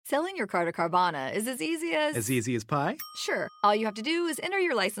Selling your car to Carvana is as easy as... As easy as pie? Sure. All you have to do is enter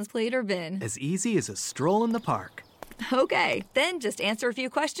your license plate or VIN. As easy as a stroll in the park. Okay, then just answer a few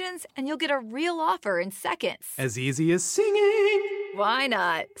questions and you'll get a real offer in seconds. As easy as singing. Why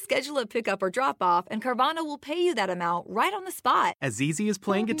not? Schedule a pickup or drop-off and Carvana will pay you that amount right on the spot. As easy as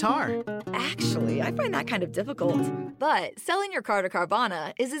playing guitar. Actually, I find that kind of difficult. But selling your car to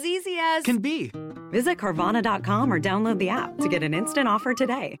Carvana is as easy as... Can be. Visit Carvana.com or download the app to get an instant offer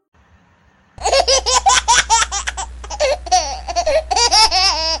today.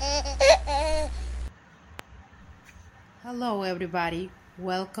 Hello everybody,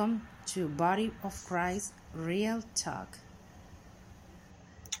 welcome to Body of Christ Real Talk.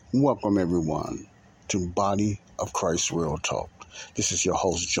 Welcome everyone to Body of Christ Real Talk. This is your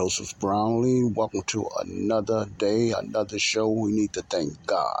host Joseph Brownlee. Welcome to another day, another show. We need to thank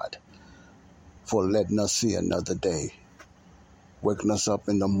God for letting us see another day, waking us up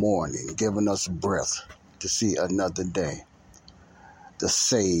in the morning, giving us breath to see another day. The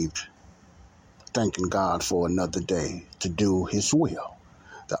saved, thanking God for another day to do His will.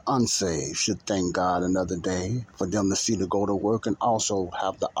 The unsaved should thank God another day for them to see to go to work and also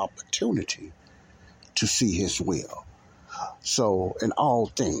have the opportunity to see His will. So in all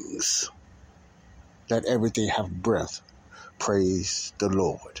things, let everything have breath. Praise the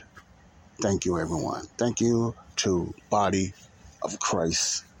Lord. Thank you, everyone. Thank you to Body of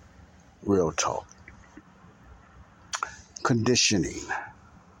Christ Real Talk. Conditioning.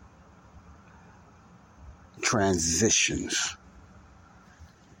 Transitions.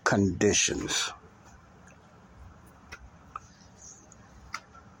 Conditions.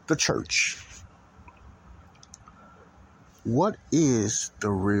 The church. What is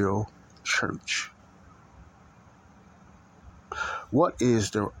the real church? What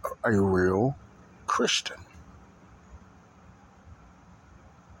is a real Christian?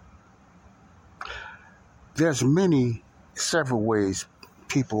 There's several ways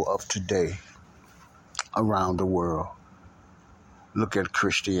people of today around the world look at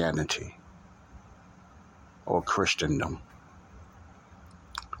Christianity or Christendom.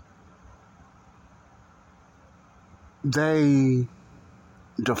 They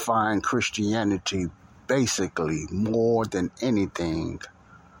define Christianity basically more than anything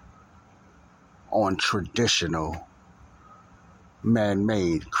on traditional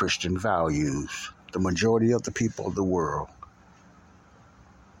man-made Christian values. The majority of the people of the world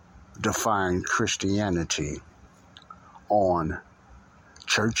define Christianity on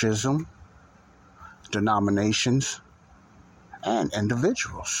churchism, denominations, and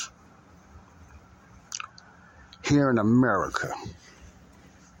individuals. Here in America,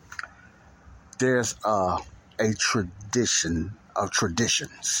 there's a tradition of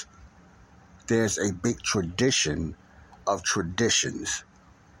traditions. There's a big tradition of traditions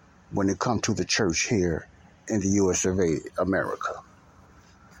when it comes to the church here in the U.S. of America.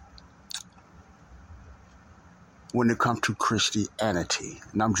 When it comes to Christianity,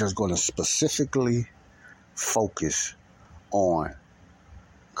 and I'm just going to specifically focus on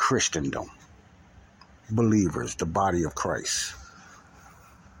Christendom, believers, the body of Christ.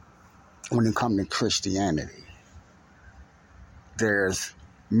 When it comes to Christianity, there's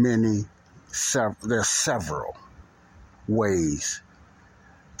several ways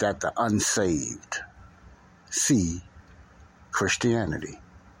that the unsaved see Christianity.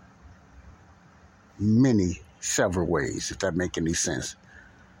 Several ways, if that makes any sense.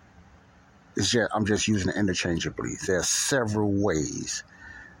 I'm just using it interchangeably. There are several ways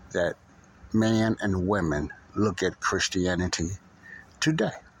that men and women look at Christianity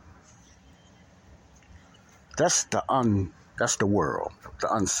today. That's the world,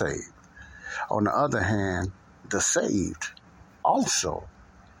 the unsaved. On the other hand, the saved also,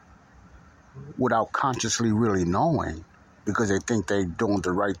 without consciously really knowing, because they think they're doing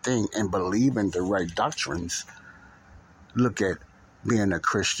the right thing and believe in the right doctrines, look at being a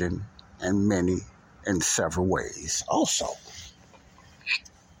Christian in several ways also.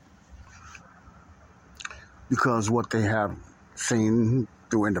 Because what they have seen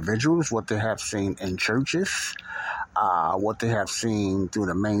through individuals, what they have seen in churches, what they have seen through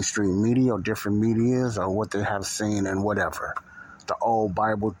the mainstream media or different medias, or what they have seen in whatever. The old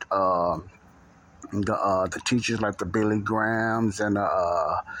Bible, the teachers like the Billy Grahams and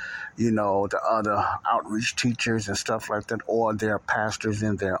the other outreach teachers and stuff like that, or their pastors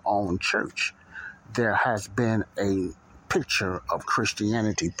in their own church. There has been a picture of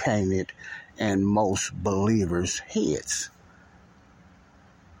Christianity painted in most believers' heads.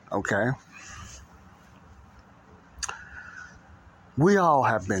 Okay? We all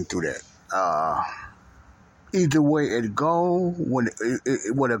have been through that. Either way it go,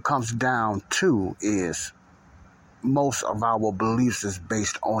 what it comes down to is most of our beliefs is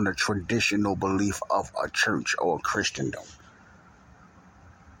based on the traditional belief of a church or Christendom.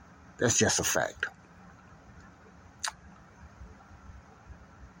 That's just a fact.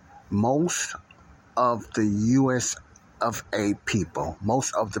 Most of the U.S. of A people,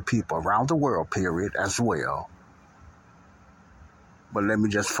 most of the people around the world, period, as well. But let me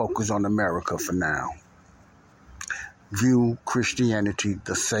just focus on America for now. View Christianity,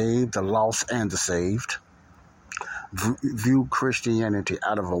 the saved, the lost, and the saved. View Christianity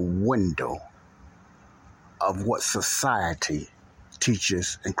out of a window of what society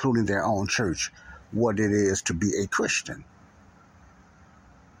teaches, including their own church, what it is to be a Christian.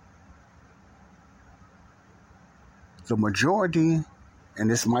 The majority, and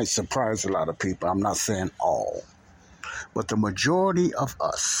this might surprise a lot of people, I'm not saying all, but the majority of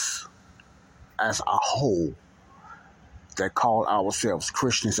us as a whole that call ourselves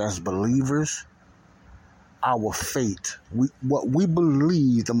Christians as believers, our faith, what we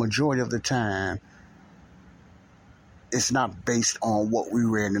believe the majority of the time is not based on what we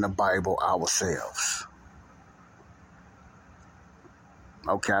read in the Bible ourselves.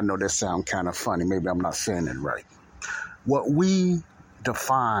 Okay, I know that sounds kind of funny. Maybe I'm not saying it right. What we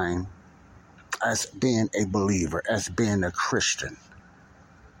define as being a believer, as being a Christian,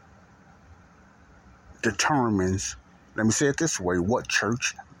 determines, let me say it this way, what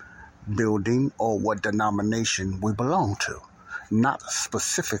church, building, or what denomination we belong to. Not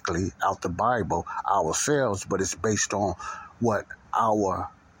specifically out the Bible ourselves, but it's based on what our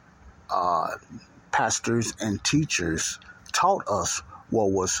pastors and teachers taught us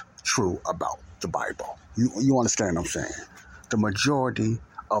what was true about the Bible. You understand what I'm saying? The majority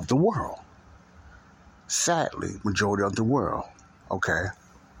of the world. Sadly, majority of the world. Okay?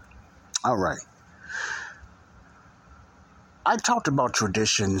 All right. I talked about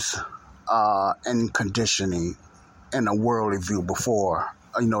traditions and conditioning in a worldly view before,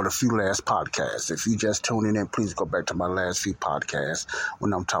 the few last podcasts. If you just tuning in, please go back to my last few podcasts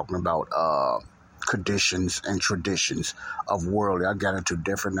when I'm talking about conditions and traditions of worldly. I got into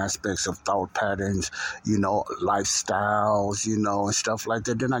different aspects of thought patterns, lifestyles, and stuff like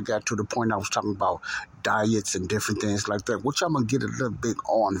that. Then I got to the point I was talking about diets and different things like that, which I'm going to get a little bit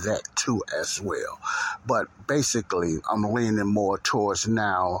on that too as well. But basically, I'm leaning more towards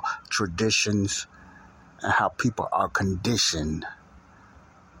now traditions and how people are conditioned,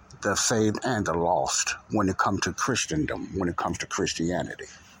 the saved and the lost, when it comes to Christendom, when it comes to Christianity.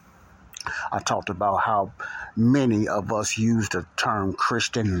 I talked about how many of us use the term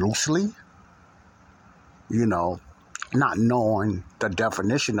Christian loosely, not knowing the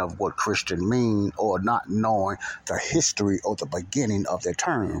definition of what Christian mean, or not knowing the history or the beginning of the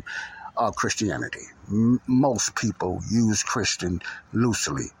term Christianity. Most people use Christian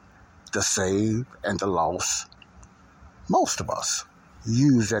loosely. The saved and the lost, most of us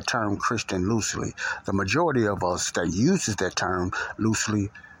use that term Christian loosely. The majority of us that uses that term loosely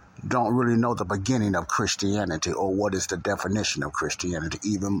don't really know the beginning of Christianity or what is the definition of Christianity.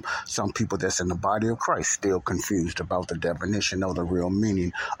 Even some people that's in the body of Christ still confused about the definition or the real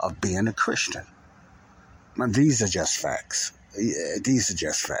meaning of being a Christian. And these are just facts. These are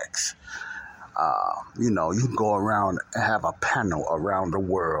just facts. You can go around and have a panel around the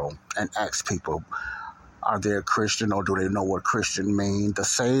world and ask people, are they a Christian or do they know what Christian means? The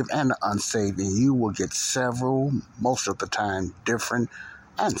saved and the unsaved, and you will get several, most of the time, different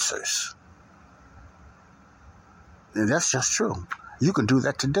answers. And that's just true. You can do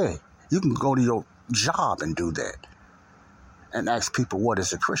that today. You can go to your job and do that and ask people, what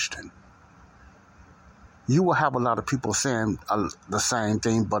is a Christian? You will have a lot of people saying the same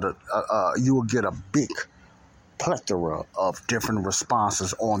thing, but you will get a big plethora of different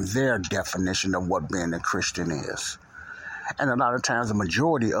responses on their definition of what being a Christian is. And a lot of times, the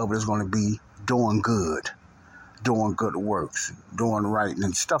majority of it is going to be doing good works, doing right,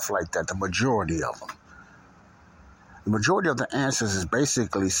 and stuff like that, the majority of them. The majority of the answers is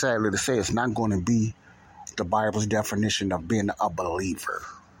basically, sadly to say, it's not going to be the Bible's definition of being a believer.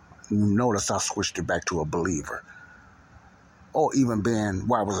 Notice I switched it back to a believer. Or even being,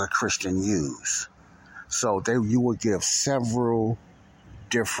 why was a Christian used? So you will give several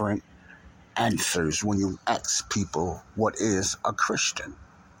different answers when you ask people, what is a Christian?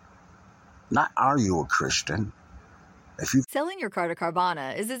 Not, are you a Christian? Selling your car to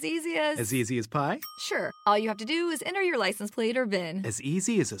Carvana is as easy as... As easy as pie? Sure. All you have to do is enter your license plate or VIN. As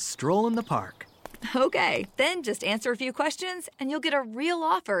easy as a stroll in the park. Okay, then just answer a few questions and you'll get a real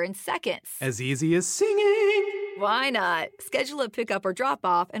offer in seconds. As easy as singing. Why not? Schedule a pickup or drop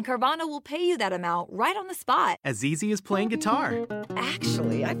off, and Carvana will pay you that amount right on the spot. As easy as playing guitar.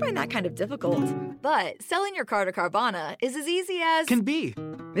 Actually, I find that kind of difficult. But selling your car to Carvana is as easy as Can be.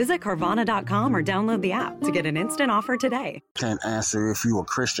 Visit Carvana.com or download the app to get an instant offer today. Can't answer if you're a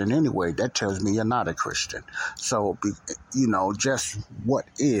Christian anyway. That tells me you're not a Christian. So, just what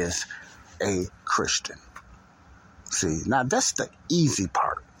is a Christian? See, now that's the easy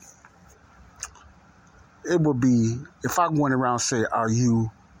part. It would be, if I went around and said, are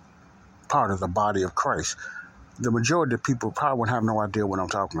you part of the body of Christ? The majority of people probably would have no idea what I'm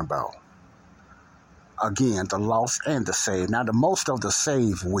talking about. Again, the lost and the saved. Now, the most of the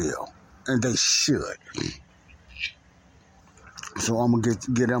saved will, and they should. So I'm going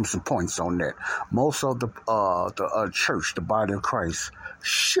to get them some points on that. Most of the church, the body of Christ,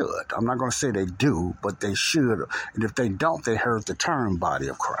 should. I'm not going to say they do, but they should. And if they don't, they heard the term body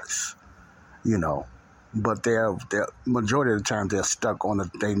of Christ. But they're majority of the time they're stuck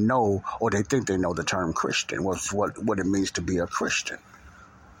on they know or they think they know the term Christian, what it means to be a Christian.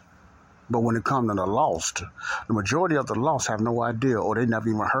 But when it comes to the lost, the majority of the lost have no idea or they never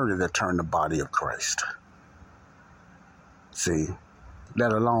even heard of the term the body of Christ. See,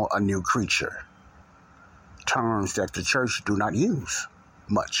 let alone a new creature. Terms that the church do not use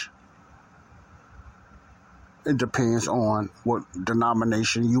much. It depends on what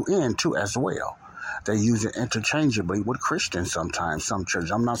denomination you in too as well. They use it interchangeably with Christians sometimes, some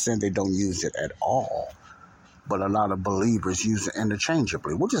churches. I'm not saying they don't use it at all, but a lot of believers use it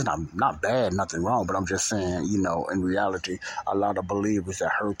interchangeably, which is not bad, nothing wrong, but I'm just saying, in reality, a lot of believers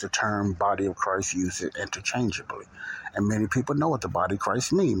that heard the term body of Christ use it interchangeably. And many people know what the body of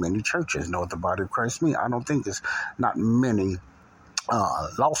Christ means. Many churches know what the body of Christ means. I don't think there's not many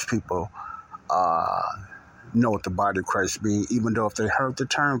lost people know what the body of Christ means, even though if they heard the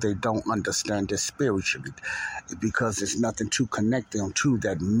term, they don't understand it spiritually because there's nothing to connect them to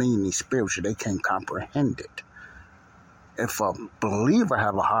that meaning spiritually. They can't comprehend it. If a believer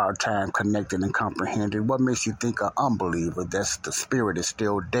have a hard time connecting and comprehending, what makes you think an unbeliever, that's the spirit is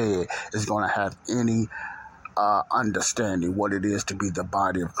still dead, is going to have any understanding what it is to be the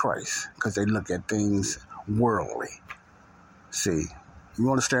body of Christ? Because they look at things worldly. See, you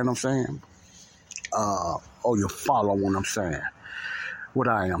understand what I'm saying? You follow what I'm saying, what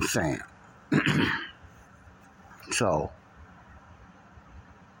I am saying. So,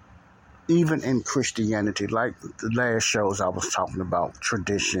 even in Christianity, like the last shows I was talking about,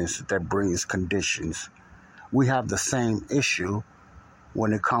 traditions that brings conditions, we have the same issue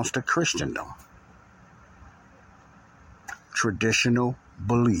when it comes to Christendom. Traditional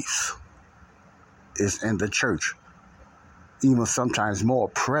beliefs is in the church, even sometimes more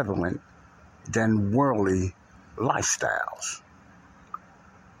prevalent than worldly lifestyles.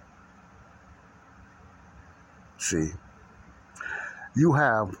 See, you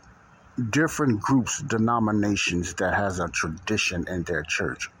have different groups, denominations that has a tradition in their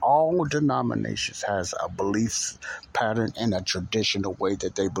church. All denominations has a belief pattern and a traditional way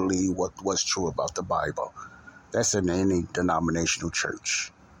that they believe what's true about the Bible. That's in any denominational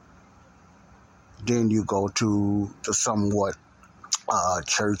church. Then you go to the somewhat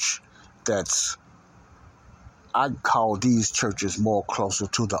church that's, I call these churches more closer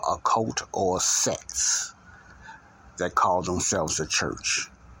to the occult or sects that call themselves a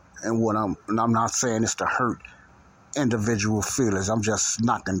church. And I'm not saying it's to hurt individual feelings. I'm just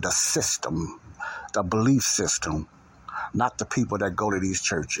knocking the system, the belief system, not the people that go to these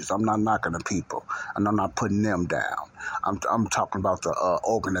churches. I'm not knocking the people, and I'm not putting them down. I'm talking about the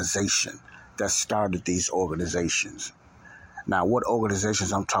organization that started these organizations. Now, what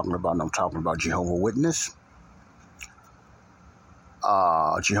organizations I'm talking about? I'm talking about Jehovah's Witness,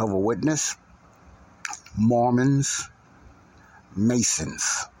 Mormons,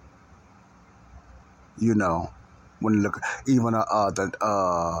 Masons. When you look, even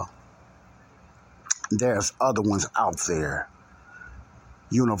there's other ones out there.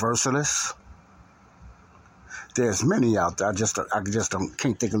 Universalists. There's many out there. I just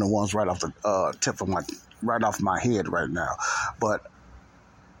can't think of the ones right off the right off my head right now. But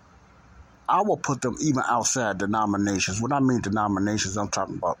I will put them even outside denominations. When I mean denominations, I'm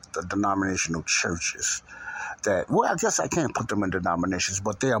talking about the denominational churches. I guess I can't put them in denominations,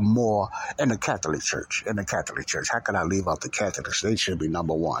 but they are more in the Catholic Church. How can I leave out the Catholics? They should be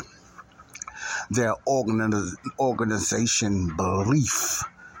number one. Their organization belief,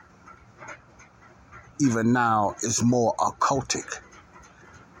 even now, is more occultic.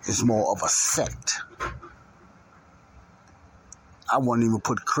 It's more of a sect. I wouldn't even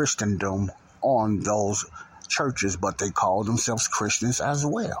put Christendom on those churches, but they call themselves Christians as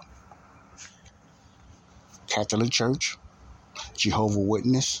well. Catholic Church, Jehovah's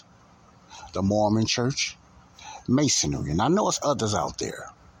Witness, the Mormon Church, Masonry. And I know it's others out there,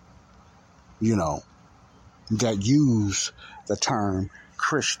 that use the term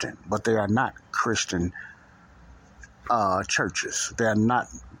Christian, but they are not Christian churches. They are not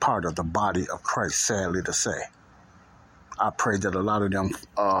part of the body of Christ, sadly to say. I pray that a lot of them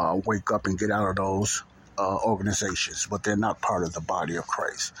wake up and get out of those organizations, but they're not part of the body of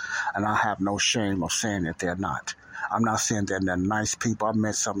Christ. And I have no shame of saying that they're not. I'm not saying that they're nice people. I've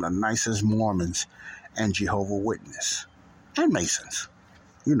met some of the nicest Mormons and Jehovah's Witness and Masons.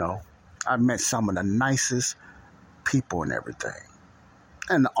 I've met some of the nicest people and everything.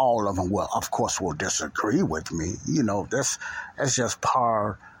 And all of them, well, of course, will disagree with me. That's just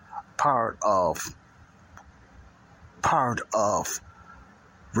part of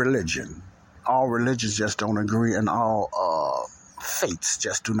religion. All religions just don't agree, and all faiths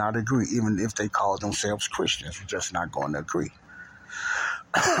just do not agree. Even if they call themselves Christians, we're just not going to agree.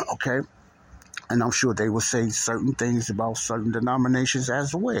 Okay? And I'm sure they will say certain things about certain denominations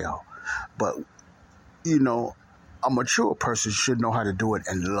as well. But, a mature person should know how to do it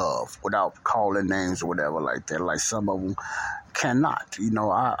in love without calling names or whatever like that. Like some of them cannot.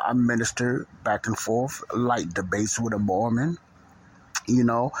 I minister back and forth, light debates with a Mormon,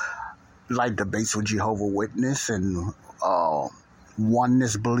 light debates with Jehovah's Witness and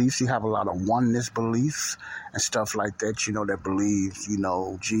oneness beliefs. You have a lot of oneness beliefs and stuff like that, that believe,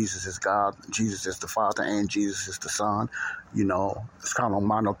 Jesus is God, Jesus is the Father, and Jesus is the Son. It's kind of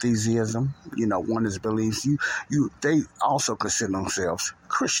monotheism, oneness beliefs. They also consider themselves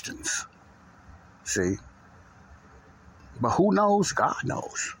Christians. See? But who knows? God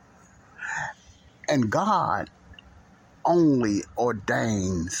knows. And God only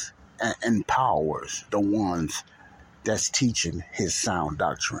ordains and empowers the ones that's teaching his sound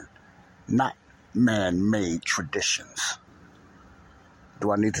doctrine, not man-made traditions.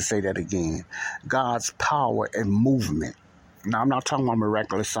 Do I need to say that again? God's power and movement. Now, I'm not talking about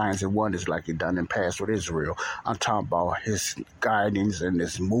miraculous signs and wonders like he done in past with Israel. I'm talking about his guidings and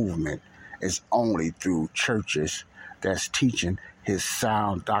his movement is only through churches that's teaching his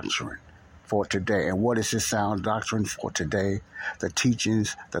sound doctrine for today. And what is his sound doctrine for today? The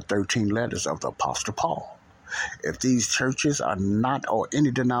teachings, the 13 letters of the Apostle Paul. If these churches are not, or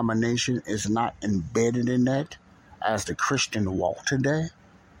any denomination is not embedded in that as the Christian walk today,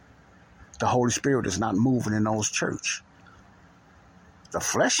 the Holy Spirit is not moving in those churches. The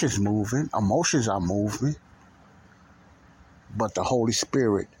flesh is moving, emotions are moving, but the Holy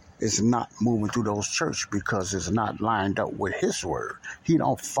Spirit is not moving through those churches because it's not lined up with his word. He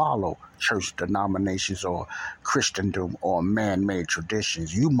don't follow church denominations or Christendom or man-made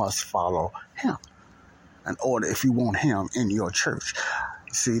traditions. You must follow him in order if you want him in your church.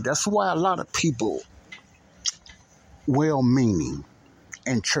 See, that's why a lot of people, well-meaning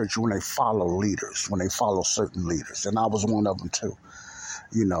in church, when they follow leaders, when they follow certain leaders, and I was one of them too,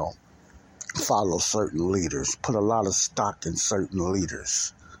 follow certain leaders, put a lot of stock in certain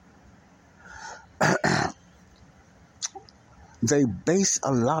leaders. They base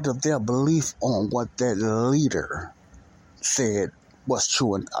a lot of their belief on what that leader said was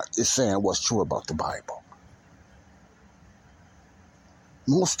true and is saying was true about the Bible.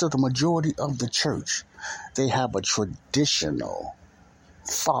 Most of the majority of the church, they have a traditional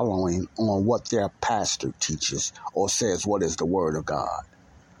following on what their pastor teaches or says what is the word of God.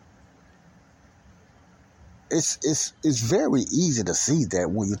 It's very easy to see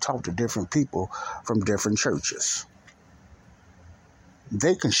that when you talk to different people from different churches.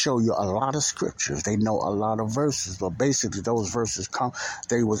 They can show you a lot of scriptures. They know a lot of verses, but basically those verses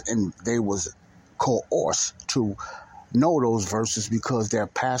they was coerced to know those verses because their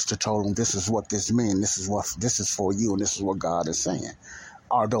pastor told them this is what this means, this is for you, and this is what God is saying.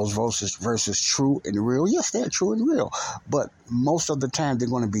 Are those verses true and real? Yes, they're true and real, but most of the time they're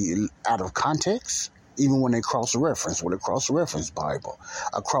going to be out of context. Even when they cross-reference with a cross-reference Bible.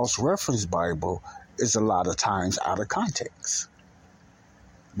 A cross-reference Bible is a lot of times out of context.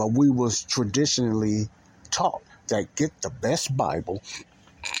 But we was traditionally taught that get the best Bible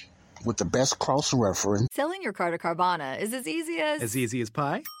with the best cross-reference. Selling your car to Carvana is as easy as... As easy as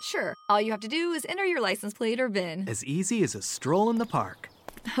pie? Sure. All you have to do is enter your license plate or VIN. As easy as a stroll in the park.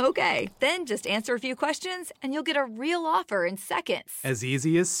 Okay, then just answer a few questions and you'll get a real offer in seconds. As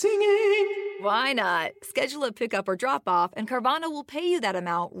easy as singing. Why not? Schedule a pickup or drop-off and Carvana will pay you that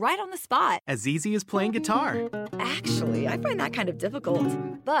amount right on the spot. As easy as playing guitar. Actually, I find that kind of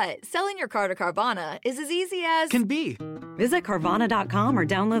difficult. But selling your car to Carvana is as easy as... Can be. Visit Carvana.com or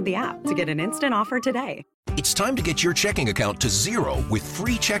download the app to get an instant offer today. It's time to get your checking account to zero with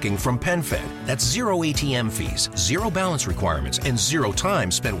free checking from PenFed. That's zero ATM fees, zero balance requirements, and zero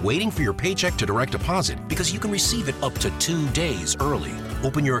time spent waiting for your paycheck to direct deposit because you can receive it up to 2 days early.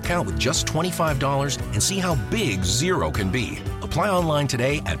 Open your account with just $25 and see how big zero can be. Apply online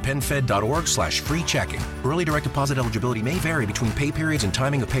today at PenFed.org/free checking. Early direct deposit eligibility may vary between pay periods and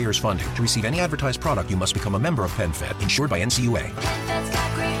timing of payers' funding. To receive any advertised product, you must become a member of PenFed, insured by NCUA. PenFed's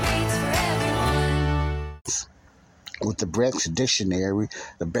got great rates for everyone. With the best dictionary,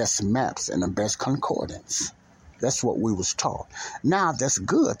 the best maps, and the best concordance. That's what we was taught. Now, that's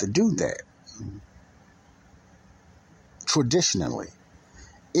good to do that. Traditionally,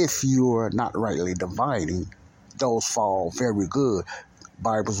 if you're not rightly dividing, those fall very good.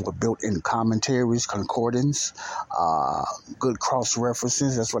 Bibles were built in commentaries, concordance, good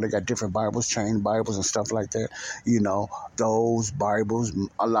cross-references. That's why they got different Bibles, chain Bibles and stuff like that. You know, those Bibles,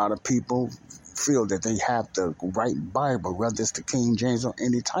 a lot of people feel that they have the right Bible, whether it's the King James or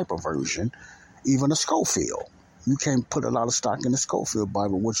any type of version, even a Schofield. You can't put a lot of stock in the Schofield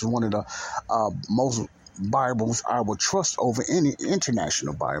Bible, which is one of the most Bibles I would trust over any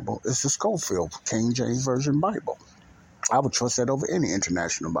international Bible. It's the Schofield King James Version Bible. I would trust that over any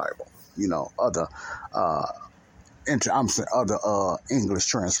international Bible. You know, other English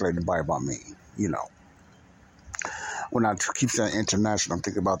translated Bible. I mean, you know. When I keep saying international, I'm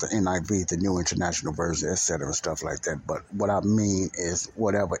thinking about the NIV, the New International Version, etc., stuff like that. But what I mean is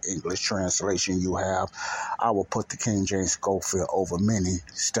whatever English translation you have, I will put the King James Schofield over many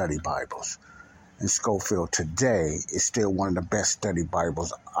study Bibles. And Schofield today is still one of the best study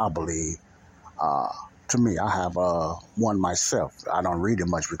Bibles, I believe. To me, I have one myself. I don't read it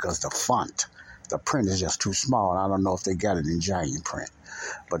much because the font, the print is just too small. I don't know if they got it in giant print.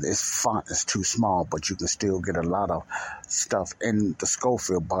 But its font is too small, but you can still get a lot of stuff in the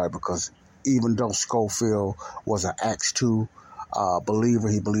Schofield Bible because even though Schofield was an Acts 2 believer,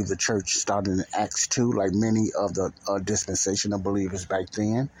 he believed the church started in Acts 2, like many of the dispensational believers back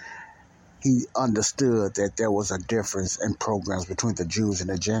then. He understood that there was a difference in programs between the Jews and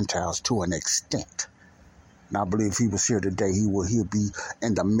the Gentiles to an extent. And I believe if he was here today, he'll be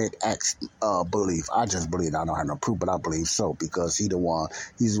in the mid-Acts belief. I just believe. I don't have no proof, but I believe so because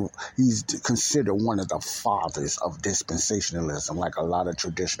he's considered one of the fathers of dispensationalism, like a lot of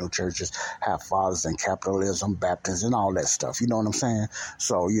traditional churches have fathers in capitalism, Baptists, and all that stuff. You know what I'm saying?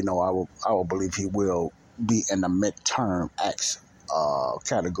 So, you know, I will believe he will be in the midterm Acts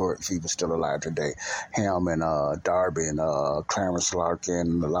category if he was still alive today. Him and Darby and Clarence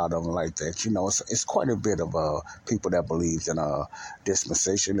Larkin, a lot of them like that. You know, it's quite a bit of people that believe in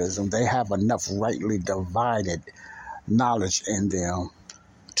dispensationalism. They have enough rightly divided knowledge in them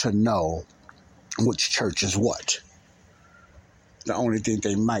to know which church is what. The only thing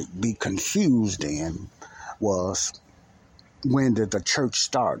they might be confused in was when did the church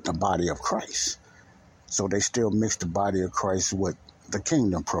start, the body of Christ? So they still mix the body of Christ with the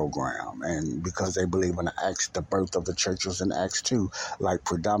kingdom program. And because they believe in Acts, the birth of the church was in Acts 2, like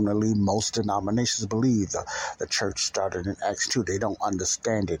predominantly most denominations believe the church started in Acts 2. They don't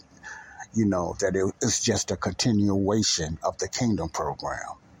understand it, you know, that it's just a continuation of the kingdom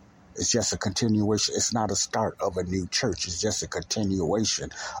program. It's just a continuation. It's not a start of a new church. It's just a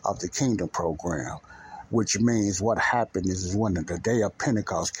continuation of the kingdom program. Which means what happened is when the day of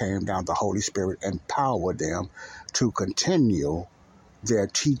Pentecost came down, the Holy Spirit empowered them to continue their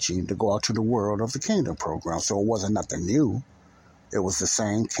teaching to go out to the world of the kingdom program. So it wasn't nothing new. It was the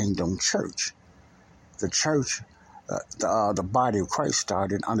same kingdom church. The church, the body of Christ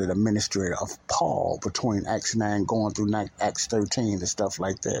started under the ministry of Paul between Acts 9 going through Acts 13 and stuff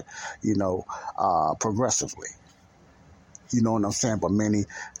like that, you know, progressively. You know what I'm saying? But many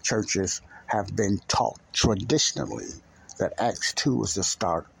churches have been taught traditionally that Acts 2 is the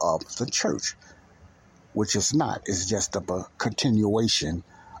start of the church, which is not. It's just a continuation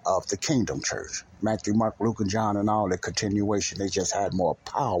of the kingdom church. Matthew, Mark, Luke, and John and all that continuation, they just had more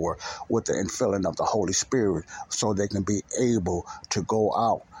power with the infilling of the Holy Spirit so they can be able to go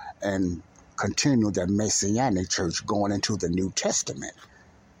out and continue that messianic church going into the New Testament,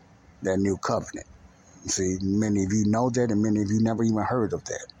 that new covenant. See, many of you know that and many of you never even heard of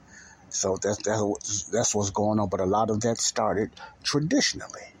that. So that's what's going on. But a lot of that started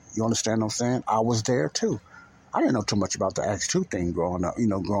traditionally. You understand what I'm saying? I was there too. I didn't know too much about the Acts 2 thing growing up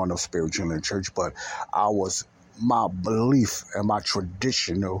spiritually in church, but my belief and my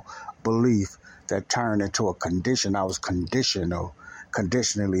traditional belief that turned into a condition. I was conditionally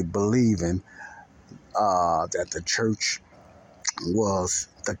believing that the church was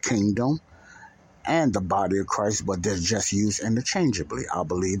the kingdom and the body of Christ, but they're just used interchangeably. I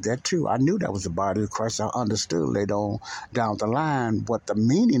believe that too. I knew that was the body of Christ. I understood later on down the line what the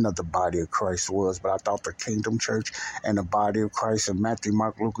meaning of the body of Christ was, but I thought the kingdom church and the body of Christ and Matthew,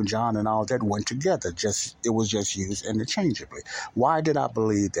 Mark, Luke, and John and all that went together. It was just used interchangeably. Why did I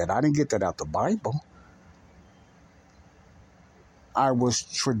believe that? I didn't get that out the Bible. I was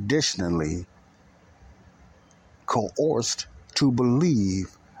traditionally coerced to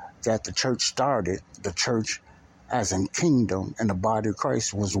believe that the church as in kingdom, and the body of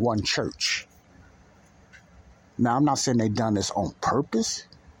Christ was one church. Now, I'm not saying they done this on purpose,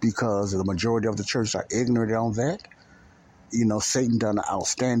 because the majority of the church are ignorant on that. You know, Satan done an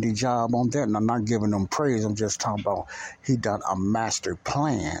outstanding job on that, and I'm not giving them praise. I'm just talking about he done a master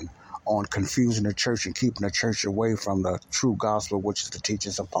plan on confusing the church and keeping the church away from the true gospel, which is the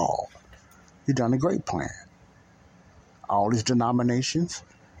teachings of Paul. He done a great plan. All these denominations,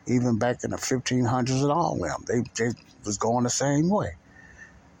 even back in the 1500s and all of them, they was going the same way.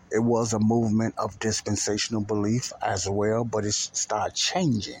 It was a movement of dispensational belief as well, but it started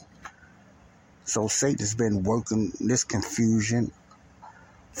changing. So Satan has been working this confusion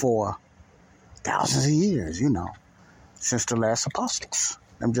for thousands of years, since the last apostles.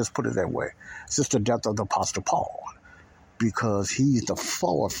 Let me just put it that way. Since the death of the Apostle Paul, because he's the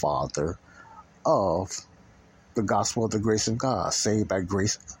forefather of the gospel of the grace of God, saved by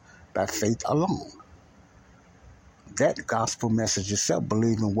grace, by faith alone. That gospel message itself,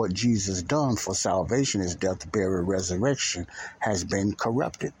 believing what Jesus done for salvation, his death, burial, resurrection, has been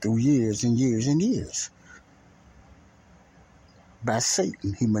corrupted through years and years and years. By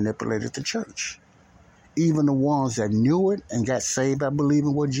Satan, he manipulated the church. Even the ones that knew it and got saved by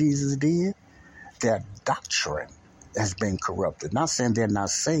believing what Jesus did, their doctrine has been corrupted. Not saying they're not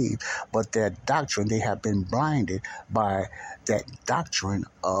saved, but their doctrine, they have been blinded by that doctrine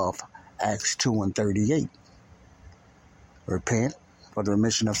of Acts 2:38. Repent, for the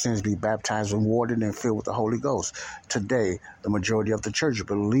remission of sins, be baptized in water and filled with the Holy Ghost. Today, the majority of the church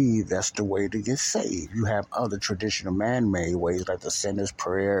believe that's the way to get saved. You have other traditional man-made ways like the sinner's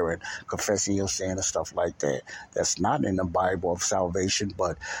prayer and confessing your sin and stuff like that. That's not in the Bible of salvation,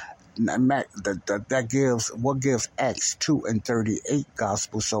 but what gives Acts 2:38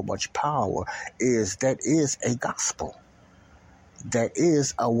 gospel so much power is that is a gospel. That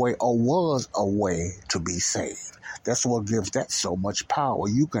is a way, or was a way, to be saved. That's what gives that so much power.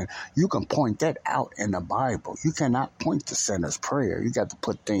 You can point that out in the Bible. You cannot point the sinner's prayer. You got to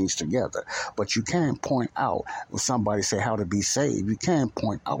put things together. But you can point out, when somebody say how to be saved, you can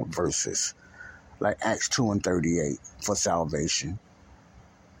point out verses like Acts 2:38 for salvation.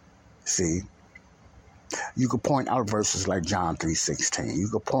 See, you could point out verses like John 3:16. You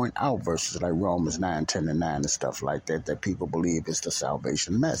could point out verses like Romans 9:10 and 9 and stuff like that people believe is the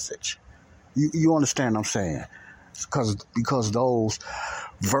salvation message. You understand what I'm saying? Because those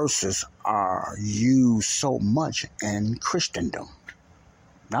verses are used so much in Christendom.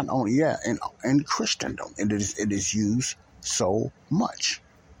 Not only, in Christendom, it is used so much.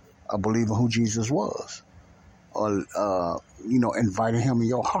 A believer who Jesus was. Or, inviting him in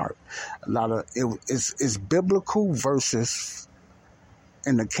your heart. A lot of it's biblical verses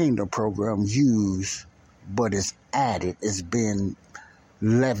in the kingdom program used, but it's added. It's been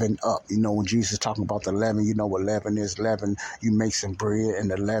leavened up. When Jesus talking about the leaven, you know what leaven is. Leaven, you make some bread,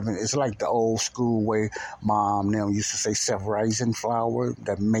 and the leaven, it's like the old school way mom them used to say, self-rising flour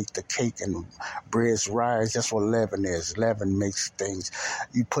that make the cake and breads rise. That's what leaven is. Leaven makes things.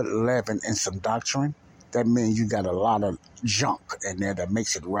 You put leaven in some doctrine, that means you got a lot of junk in there that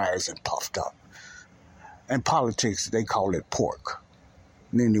makes it rise and puffed up. In politics, they call it pork.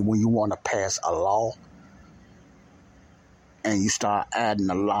 Meaning when you want to pass a law and you start adding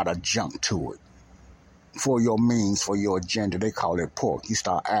a lot of junk to it for your means, for your agenda, they call it pork. You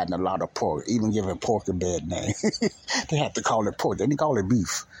start adding a lot of pork, even giving pork a bad name. They have to call it pork. They didn't call it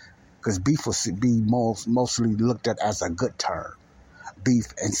beef, because beef will be mostly looked at as a good term.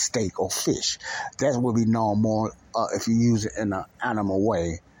 Beef and steak or fish. That will be known more if you use it in an animal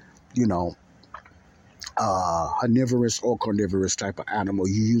way, herbivorous or carnivorous type of animal.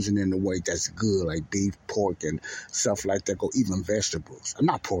 You using it in a way that's good, like beef, pork, and stuff like that, or even vegetables.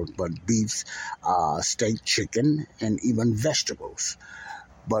 Not pork, but beef, steak, chicken, and even vegetables.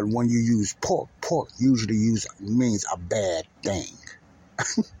 But when you use pork usually means a bad thing.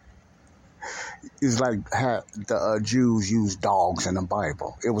 It's like how the Jews used dogs in the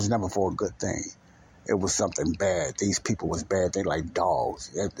Bible. It was never for a good thing. It was something bad. These people was bad. They like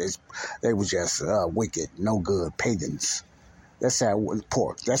dogs. They was just wicked, no good, pagans. That's how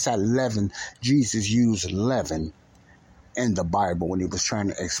pork. That's how leaven. Jesus used leaven in the Bible when he was trying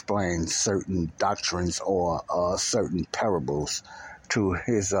to explain certain doctrines or certain parables to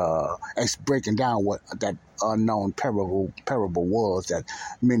his breaking down what that unknown parable was that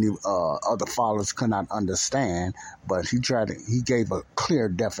many other followers could not understand, but he gave a clear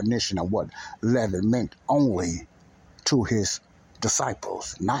definition of what leaven meant only to his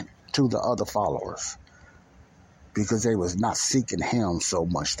disciples, not to the other followers, because they was not seeking him so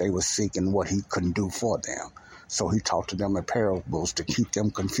much. They was seeking what he couldn't do for them. So he talked to them in parables to keep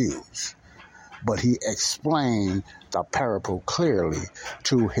them confused. But he explained the parable clearly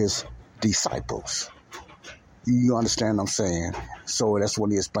to his disciples. You understand what I'm saying? So that's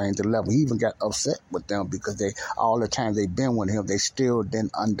when he explained the level. He even got upset with them because all the time they've been with him, they still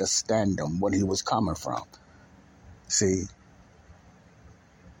didn't understand him, where he was coming from. See?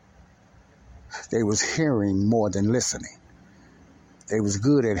 They was hearing more than listening. They was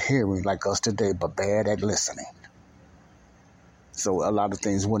good at hearing like us today, but bad at listening. So a lot of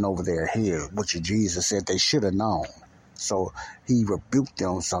things went over their head, which Jesus said they should have known. So he rebuked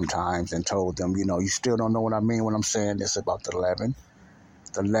them sometimes and told them, you still don't know what I mean when I'm saying this about the leaven.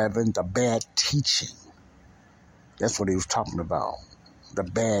 The leaven, the bad teaching. That's what he was talking about. The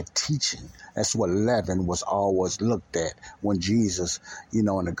bad teaching. That's what leaven was always looked at when Jesus, in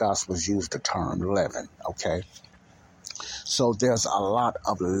the Gospels used the term leaven, okay? So there's a lot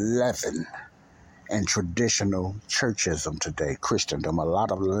of leaven in traditional churchism today, Christendom, a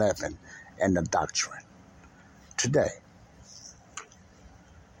lot of leaven in the doctrine today.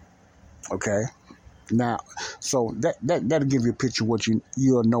 Okay? Now, so that'll give you a picture of what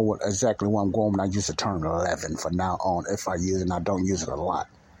you'll know what exactly where I'm going when I use the term leaven from now on. If I use it, and I don't use it a lot.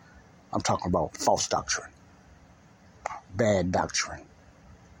 I'm talking about false doctrine, bad doctrine.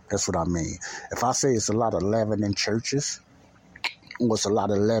 That's what I mean. If I say it's a lot of leaven in churches, or it's a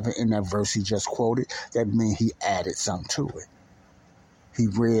lot of leaven in that verse he just quoted, that means he added something to it. He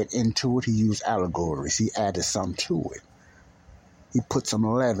read into it. He used allegories. He added something to it. He put some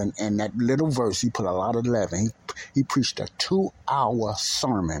leaven in that little verse. He put a lot of leaven. He preached a 2-hour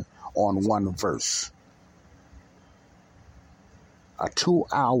sermon on one verse. A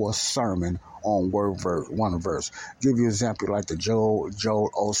 2-hour sermon on one verse. Give you an example like the Joel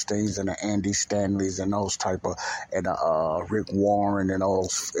Osteens and the Andy Stanleys and those type of, and Rick Warren and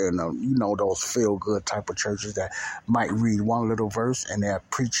those, those feel good type of churches that might read one little verse and they'll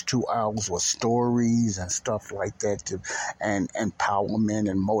preach 2 hours with stories and stuff like that and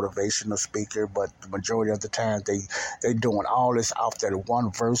empowerment and motivational speaker. But the majority of the time they doing all this off that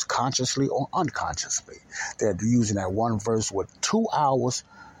one verse, consciously or unconsciously. They're using that one verse with 2 hours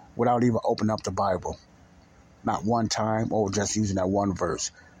without even opening up the Bible. Not one time, or just using that one verse.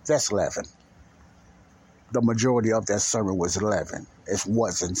 That's leaven. The majority of that sermon was leaven. It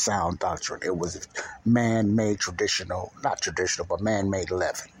wasn't sound doctrine. It was man-made not traditional, but man-made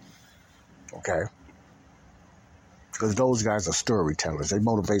leaven. Okay? Because those guys are storytellers. They're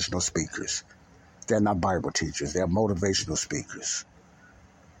motivational speakers. They're not Bible teachers. They're motivational speakers.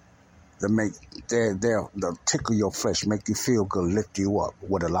 They'll tickle your flesh, make you feel good, lift you up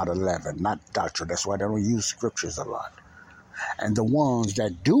with a lot of leaven, not doctrine. That's why they don't use scriptures a lot. And the ones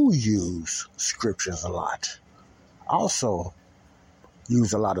that do use scriptures a lot also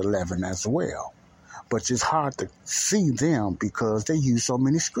use a lot of leaven as well. But it's hard to see them because they use so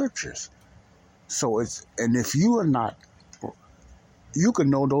many scriptures. And if you are not, you can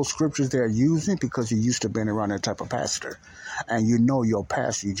know those scriptures they're using because you used to been around that type of pastor. And you know your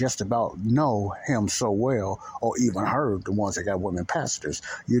pastor, you just about know him so well, or even heard the ones that got women pastors.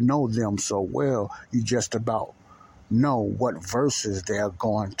 You know them so well, you just about know what verses they're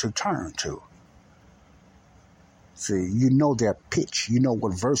going to turn to. See, you know their pitch. You know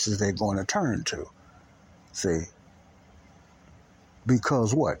what verses they're going to turn to. See,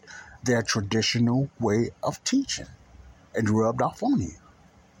 because what? Their traditional way of teaching. It rubbed off on you.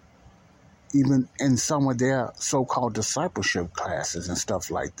 Even in some of their so-called discipleship classes and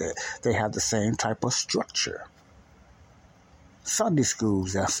stuff like that, they have the same type of structure. Sunday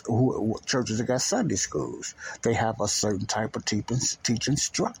schools, churches that got Sunday schools, they have a certain type of teaching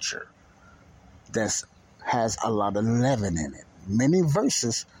structure that has a lot of leaven in it. Many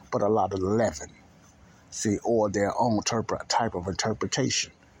verses, but a lot of leaven. See, or their own type of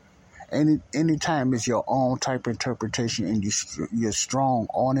interpretation. Anytime it's your own type of interpretation and you're strong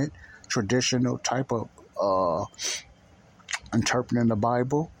on it, traditional type of interpreting the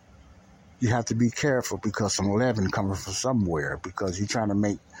Bible, you have to be careful because some leaven coming from somewhere, because you're trying to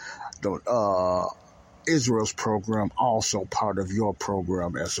make the Israel's program also part of your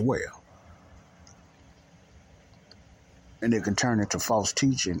program as well. And it can turn into false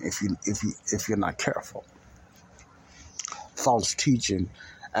teaching if you're not careful. false teaching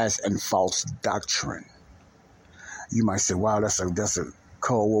as in false doctrine. You might say, wow, that's a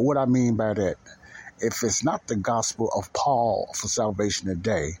cold. Well, what I mean by that, if it's not the gospel of Paul for salvation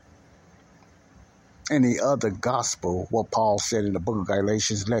today, any other gospel, what Paul said in the book of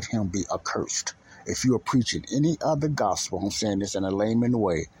Galatians, let him be accursed. If you are preaching any other gospel, I'm saying this in a layman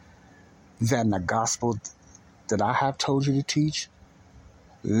way, than the gospel that I have told you to teach,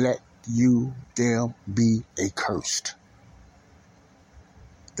 let them be accursed.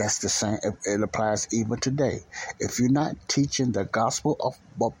 That's the same. It applies even today. If you're not teaching the gospel of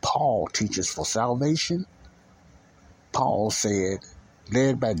what Paul teaches for salvation, Paul said,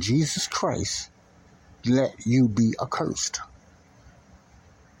 led by Jesus Christ, let you be accursed.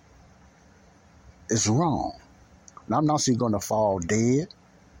 It's wrong. Now, I'm not saying you're going to fall dead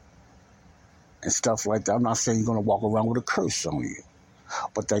and stuff like that. I'm not saying you're going to walk around with a curse on you.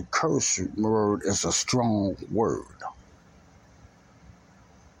 But that curse word is a strong word.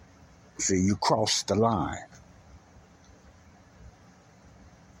 See, you crossed the line.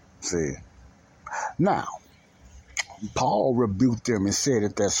 See. Now, Paul rebuked them and said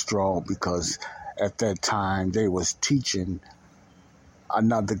that that's strong because at that time they was teaching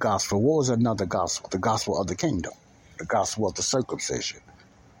another gospel. What was another gospel? The gospel of the kingdom. The gospel of the circumcision.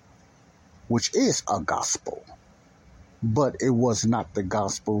 Which is a gospel. But it was not the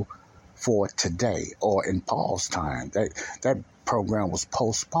gospel for today or in Paul's time. That program was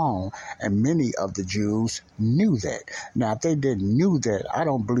postponed, and many of the Jews knew that. Now, if they didn't knew that, I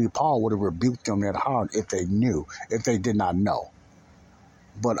don't believe Paul would have rebuked them that hard if they knew, if they did not know.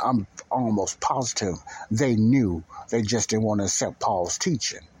 But I'm almost positive they knew. They just didn't want to accept Paul's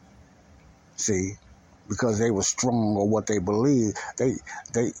teaching. See, because they were strong on what they believed.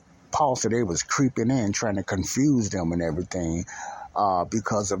 Paul said they was creeping in, trying to confuse them and everything.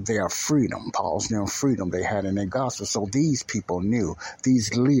 Because of their freedom, Paul's new freedom they had in their gospel. So these people knew,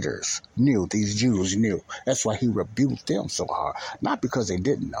 these leaders knew, these Jews knew. That's why he rebuked them so hard. Not because they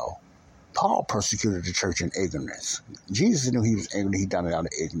didn't know. Paul persecuted the church in ignorance. Jesus knew he was ignorant. He done it out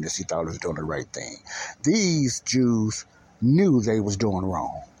of ignorance. He thought he was doing the right thing. These Jews knew they was doing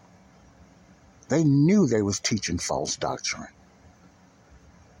wrong. They knew they was teaching false doctrine.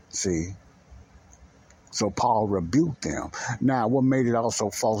 See? So Paul rebuked them. Now, what made it also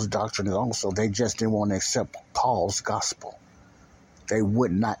false doctrine is also they just didn't want to accept Paul's gospel. They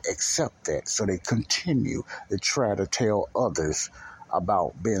would not accept that. So they continue to try to tell others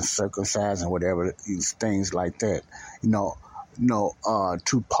about being circumcised and whatever, these things like that.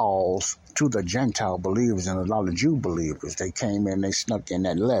 To the Gentile believers and a lot of Jew believers, they came in, they snuck in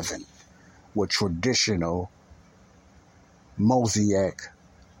that leaven with traditional Mosaic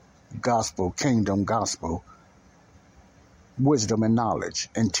gospel, kingdom gospel, wisdom and knowledge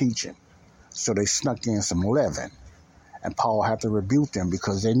and teaching. So they snuck in some leaven. And Paul had to rebuke them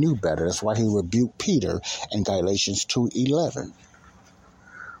because they knew better. That's why he rebuked Peter in Galatians 2:11.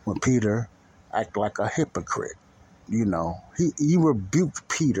 When Peter acted like a hypocrite, he rebuked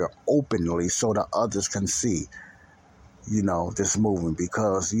Peter openly so that others can see, this movement.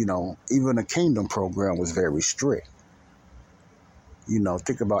 Because, even the kingdom program was very strict.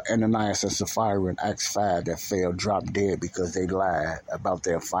 Think about Ananias and Sapphira in Acts 5 that fell, dropped dead because they lied about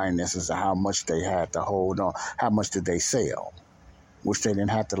their finances and how much they had to hold on. How much did they sell? Which they didn't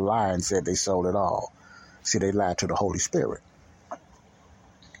have to lie and said they sold it all. See, they lied to the Holy Spirit.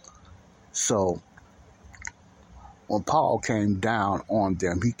 So, when Paul came down on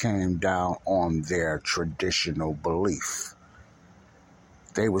them, he came down on their traditional belief.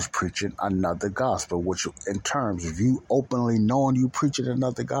 They was preaching another gospel, which in terms of you openly knowing you preaching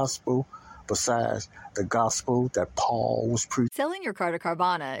another gospel besides the gospel that Paul was preaching. Selling your car to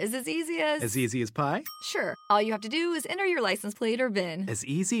Carvana is as easy as... As easy as pie? Sure. All you have to do is enter your license plate or VIN. As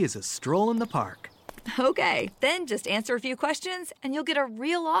easy as a stroll in the park. Okay, then just answer a few questions and you'll get a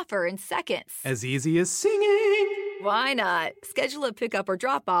real offer in seconds. As easy as singing. Why not? Schedule a pickup or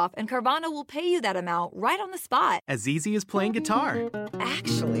drop off and Carvana will pay you that amount right on the spot. As easy as playing guitar.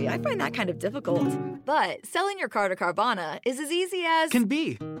 Actually, I find that kind of difficult. But selling your car to Carvana is as easy as... Can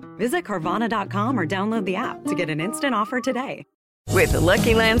be. Visit Carvana.com or download the app to get an instant offer today. With the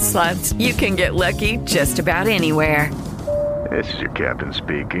Lucky Land Slots, you can get lucky just about anywhere. This is your captain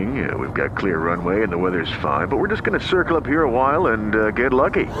speaking. We've got clear runway and the weather's fine, but we're just going to circle up here a while and get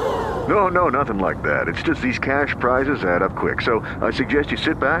lucky. No, nothing like that. It's just these cash prizes add up quick. So I suggest you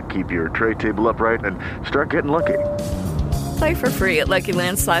sit back, keep your tray table upright, and start getting lucky. Play for free at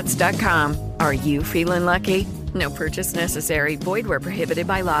LuckyLandSlots.com. Are you feeling lucky? No purchase necessary. Void where prohibited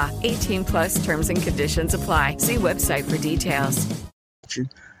by law. 18+ terms and conditions apply. See website for details.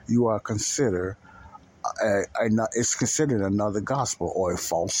 You are considered it's considered another gospel or a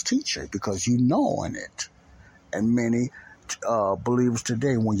false teacher because you know in it. And many believers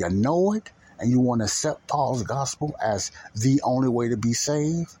today, when you know it and you want to accept Paul's gospel as the only way to be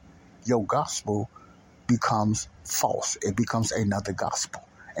saved, your gospel becomes false. It becomes another gospel.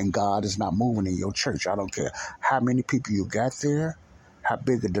 And God is not moving in your church. I don't care how many people you got there, how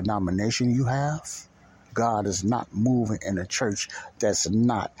big a denomination you have. God is not moving in a church that's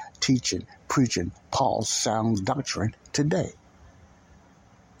not teaching, preaching Paul's sound doctrine today.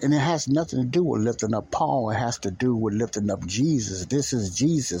 And it has nothing to do with lifting up Paul. It has to do with lifting up Jesus. This is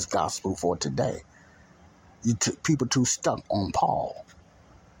Jesus' gospel for today. People too stuck on Paul.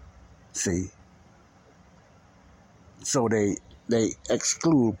 See? So they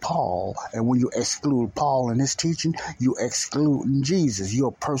exclude Paul. And when you exclude Paul and his teaching, you excluding Jesus.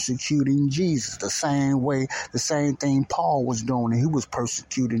 You're persecuting Jesus. The same thing Paul was doing. He was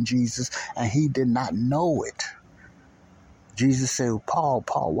persecuting Jesus, and he did not know it. Jesus said, Paul,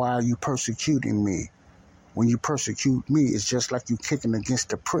 why are you persecuting me? When you persecute me, it's just like you kicking against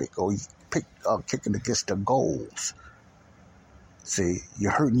the prick or you kicking against the goals. See,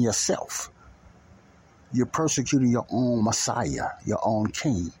 you're hurting yourself. You're persecuting your own Messiah, your own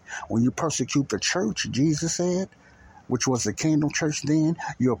king. When you persecute the church, Jesus said, which was the kingdom church then,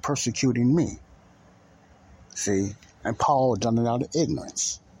 you're persecuting me. See, and Paul done it out of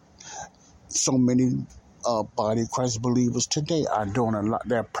ignorance. So many body of Christ believers today are doing a lot.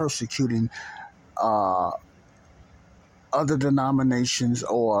 They're persecuting other denominations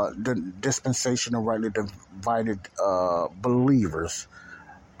or the dispensational rightly divided believers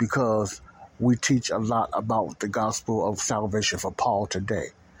because we teach a lot about the gospel of salvation for Paul today.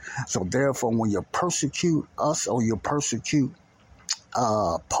 So therefore, when you persecute us or you persecute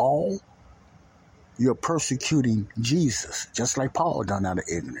Paul, you're persecuting Jesus, just like Paul done out of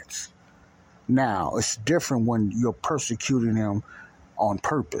ignorance. Now, it's different when you're persecuting him on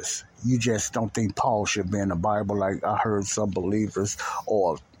purpose. You just don't think Paul should be in the Bible, like I heard some believers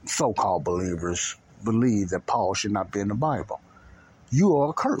or so-called believers believe that Paul should not be in the Bible. You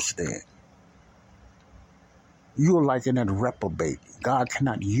are cursed then. You are like an reprobate. God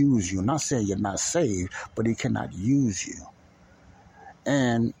cannot use you. I'm not saying you're not saved, but he cannot use you.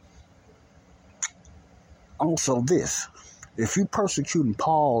 And also this. If you persecuting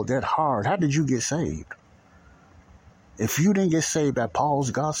Paul that hard, how did you get saved? If you didn't get saved by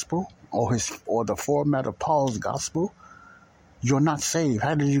Paul's gospel or the format of Paul's gospel, you're not saved.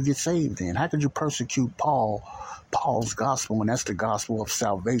 How did you get saved then? How could you persecute Paul's gospel when that's the gospel of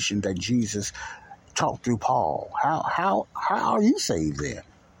salvation that Jesus taught through Paul? How are you saved then?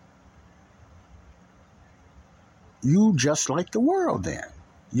 You just like the world then.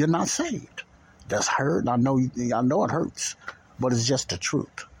 You're not saved. That's hurt. I know it hurts, but it's just the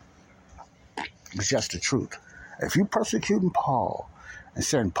truth. It's just the truth. If you persecuting Paul and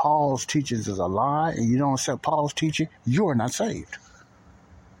saying Paul's teachings is a lie and you don't accept Paul's teaching, you're not saved.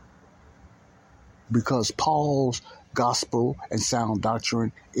 Because Paul's gospel and sound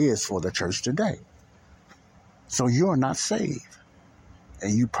doctrine is for the church today. So you're not saved.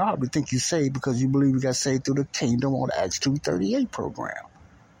 And you probably think you're saved because you believe you got saved through the kingdom or the Acts 2:38 program.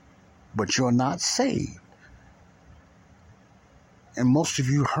 But you're not saved. And most of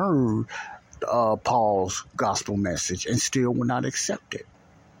you heard Paul's gospel message and still will not accept it.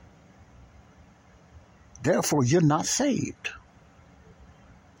 Therefore, you're not saved.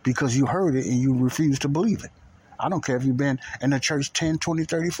 Because you heard it and you refuse to believe it. I don't care if you've been in the church 10, 20,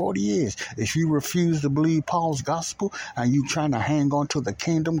 30, 40 years. If you refuse to believe Paul's gospel and you trying to hang on to the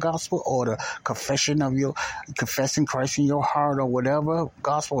kingdom gospel or the confessing Christ in your heart or whatever,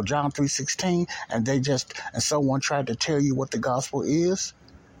 gospel, John 3:16, and someone tried to tell you what the gospel is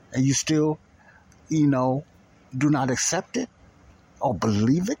and you still, do not accept it or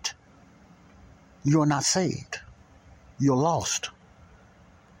believe it, you're not saved. You're lost.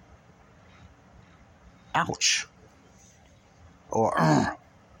 Ouch. Or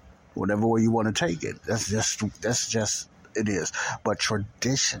whatever way you want to take it. That's just it is. But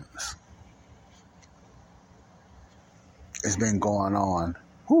traditions, it's been going on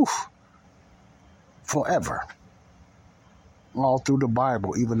forever. All through the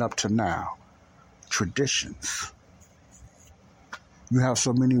Bible, even up to now. Traditions. You have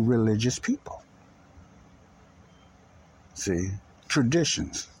so many religious people. See,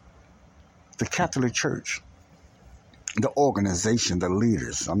 traditions. The Catholic Church, the organization, the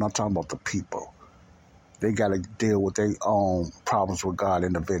leaders, I'm not talking about the people. They got to deal with their own problems with God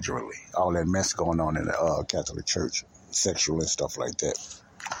individually. All that mess going on in the Catholic Church, sexual and stuff like that.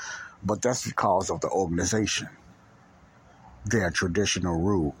 But that's because of the organization. Their traditional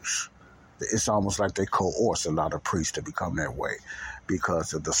rules. It's almost like they coerce a lot of priests to become that way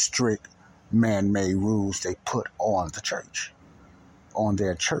because of the strict man-made rules they put on the church, on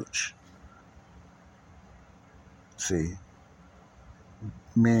their church. See,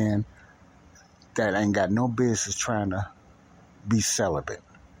 men that ain't got no business trying to be celibate,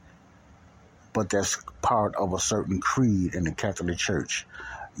 but that's part of a certain creed in the Catholic Church,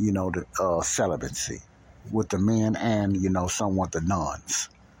 the celibacy with the men and, somewhat the nuns.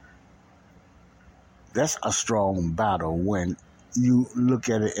 That's a strong battle when you look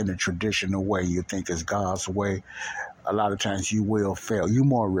at it in a traditional way. You think it's God's way. A lot of times you will fail. You're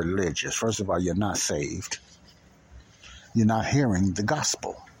more religious. First of all, you're not saved. You're not hearing the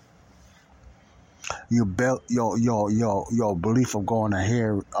gospel. Your belief of going to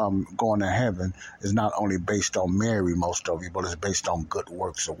heaven is not only based on Mary, most of you, but it's based on good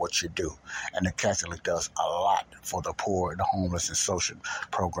works of what you do. And the Catholic does a lot for the poor and the homeless and social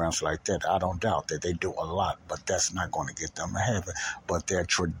programs like that. I don't doubt that they do a lot, but that's not going to get them to heaven. But their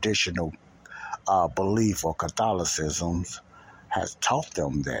traditional belief or Catholicism has taught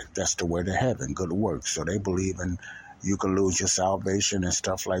them that that's the way to heaven, good works. So they believe in you can lose your salvation and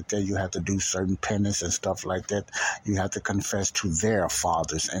stuff like that. You have to do certain penance and stuff like that. You have to confess to their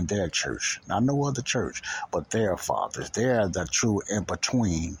fathers and their church. Not no other church, but their fathers. They're the true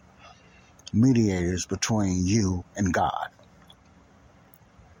in-between mediators between you and God.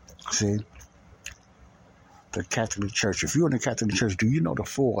 See? The Catholic Church. If you're in the Catholic Church, do you know the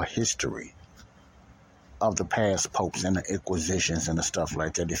full history of the past popes and the inquisitions and the stuff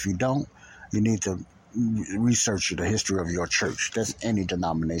like that? If you don't, you need to research the history of your church. That's any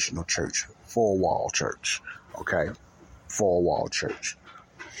denominational church. Four-wall church. Okay? Four-wall church.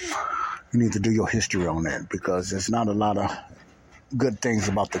 You need to do your history on that because there's not a lot of good things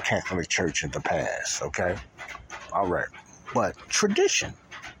about the Catholic Church in the past. Okay? All right. But tradition.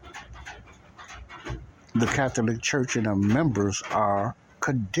 The Catholic Church and the members are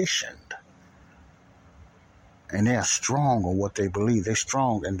conditioned. And they're strong on what they believe. They're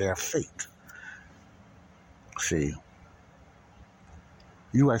strong in their faith. See,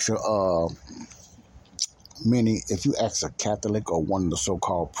 you ask if you ask a Catholic or one of the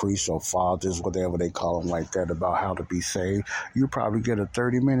so-called priests or fathers, whatever they call them like that, about how to be saved, you probably get a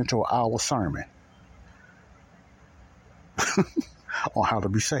 30-minute to an hour sermon on how to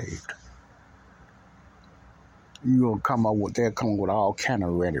be saved. They'll come up with all kind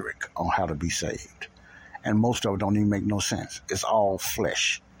of rhetoric on how to be saved. And most of it don't even make no sense. It's all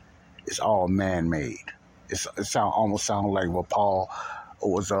flesh. It's all man-made. It almost sounds like what Paul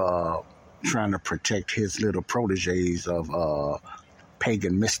was trying to protect his little proteges of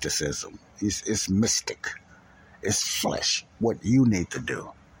pagan mysticism. It's mystic. It's flesh. What you need to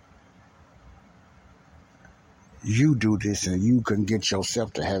do. You do this and you can get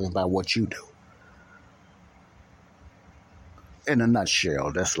yourself to heaven by what you do. In a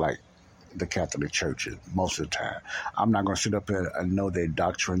nutshell, that's like the Catholic Church most of the time. I'm not going to sit up here and know their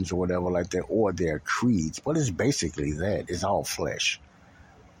doctrines or whatever like that or their creeds, but it's basically that. It's all flesh.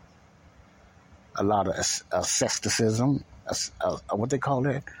 A lot of asceticism, what they call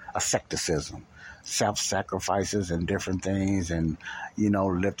that? Asceticism. Self-sacrifices and different things and,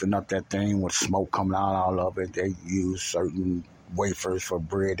 lifting up that thing with smoke coming out all of it. They use certain wafers for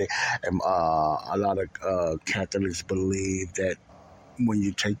bread. And a lot of Catholics believe that when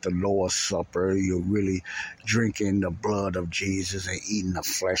you take the Lord's Supper, you're really drinking the blood of Jesus and eating the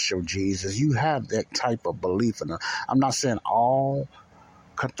flesh of Jesus. You have that type of belief in it. I'm not saying all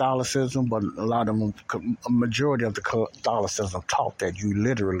Catholicism, but a lot of them, a majority of the Catholicism taught that you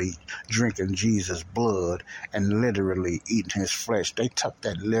literally drinking Jesus' blood and literally eating his flesh. They took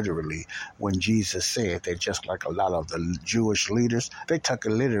that literally when Jesus said that, just like a lot of the Jewish leaders, they took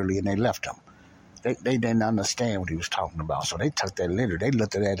it literally and they left him. They didn't understand what he was talking about, so they took that literally. They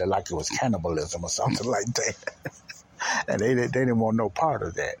looked at it like it was cannibalism or something like that, and they didn't want no part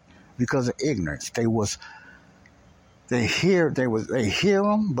of that because of ignorance. They hear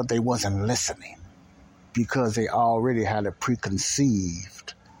them, but they wasn't listening because they already had a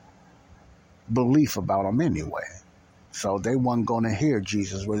preconceived belief about him anyway. So they weren't going to hear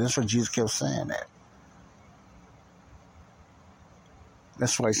Jesus. Well, that's what Jesus kept saying that.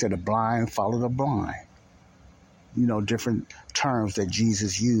 That's why he said the blind follow the blind. Different terms that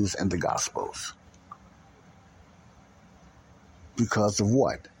Jesus used in the Gospels. Because of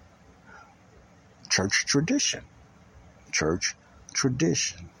what? Church tradition. Church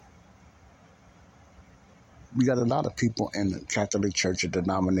tradition. We got a lot of people in the Catholic Church, a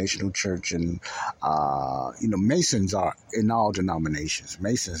denominational church, and, Masons are in all denominations.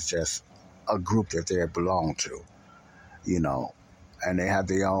 Masons just a group that they belong to, and they have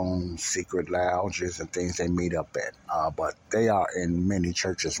their own secret lounges and things they meet up at. But they are in many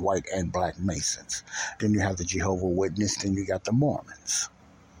churches, white and black Masons. Then you have the Jehovah's Witness. Then you got the Mormons.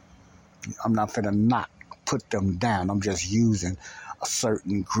 I'm not finna not put them down. I'm just using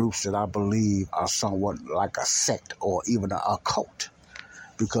certain groups that I believe are somewhat like a sect or even a cult,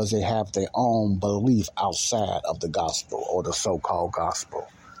 because they have their own belief outside of the gospel or the so-called gospel.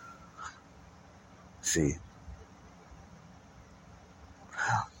 See,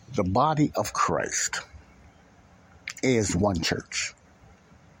 the body of Christ is one church,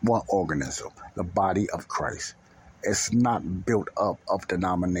 one organism, the body of Christ. It's not built up of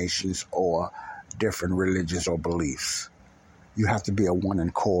denominations or different religions or beliefs. You have to be a one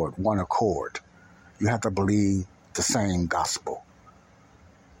accord. You have to believe the same gospel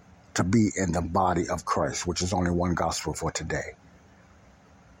to be in the body of Christ, which is only one gospel for today.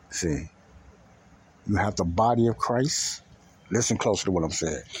 See, you have the body of Christ. Listen close to what I'm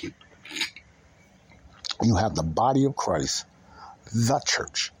saying. You have the body of Christ, the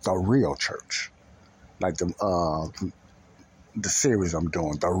church, the real church. Like the series I'm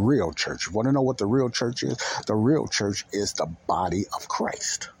doing, the real church. You want to know what the real church is? The real church is the body of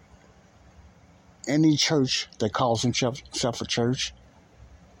Christ. Any church that calls himself a church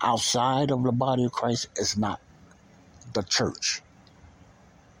outside of the body of Christ is not the church.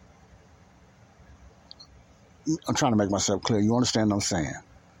 I'm trying to make myself clear. You understand what I'm saying?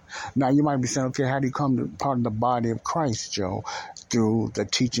 Now, you might be saying, okay, how do you come to part of the body of Christ, Joe? Through the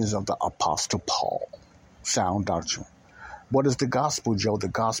teachings of the Apostle Paul. Sound doctrine. What is the gospel, Joe? The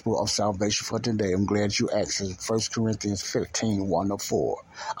gospel of salvation for today. I'm glad you asked. It's 1 Corinthians 15, 1-4.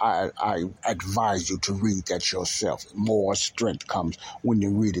 I advise you to read that yourself. More strength comes when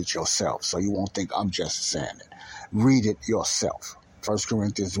you read it yourself, so you won't think I'm just saying it. Read it yourself. 1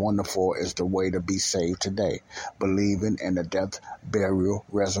 Corinthians 1-4 is the way to be saved today. Believing in the death, burial,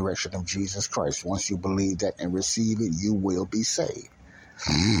 resurrection of Jesus Christ. Once you believe that and receive it, you will be saved.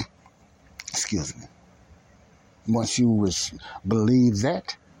 Excuse me. Once you believe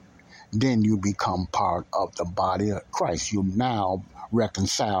that, then you become part of the body of Christ. You now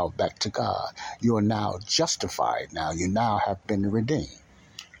reconciled back to God. You are now justified. Now you now have been redeemed.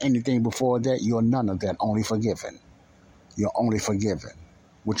 Anything before that, you're none of that, only forgiven. You're only forgiven,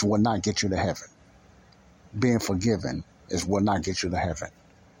 which will not get you to heaven. Being forgiven will not get you to heaven.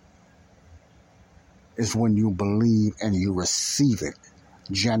 It's when you believe and you receive it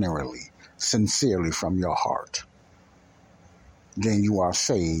generally, sincerely from your heart. Then you are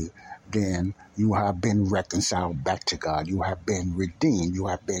saved. Then you have been reconciled back to God. You have been redeemed. You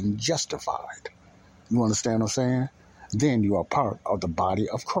have been justified. You understand what I'm saying? Then you are part of the body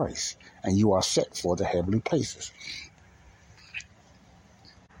of Christ, and you are set for the heavenly places.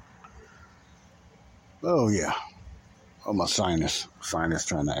 Oh, yeah. Oh, my sinus trying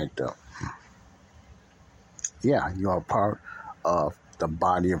to act up. Yeah, you are part of the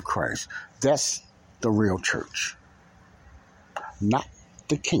body of Christ. That's the real church. Not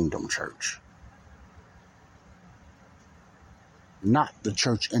the kingdom church. Not the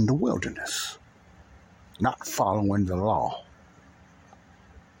church in the wilderness. Not following the law.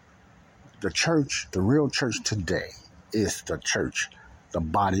 The church, the real church today, is the church, the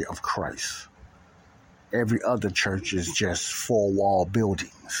body of Christ. Every other church is just four-wall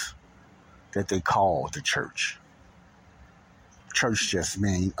buildings that they call the church. Church just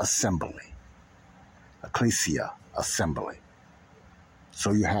means assembly. Ecclesia, assembly.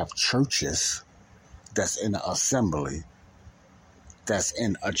 So you have churches that's in an assembly, that's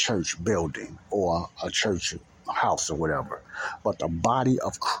in a church building or a church house or whatever. But the body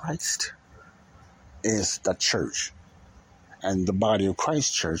of Christ is the church. And the body of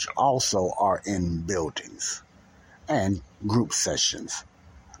Christ church also are in buildings and group sessions.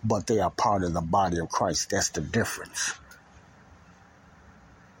 But they are part of the body of Christ. That's the difference.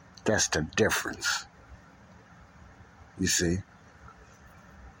 That's the difference. You see?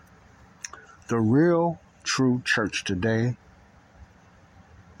 The real, true church today,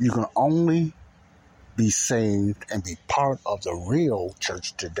 you can only be saved and be part of the real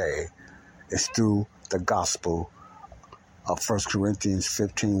church today is through the gospel of 1 Corinthians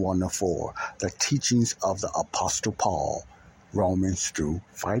 15, 1-4, the teachings of the Apostle Paul, Romans through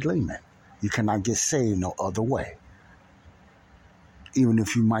Philemon. You cannot get saved no other way. Even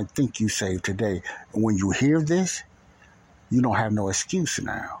if you might think you saved today, when you hear this, you don't have no excuse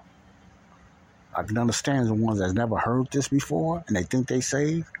now. I can understand the ones that never heard this before and they think they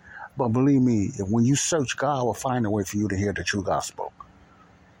saved. But believe me, when you search, God will find a way for you to hear the true gospel.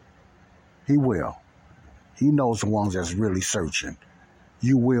 He will. He knows the ones that's really searching.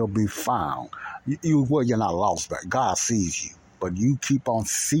 You will be found. You're not lost, but God sees you. but you keep on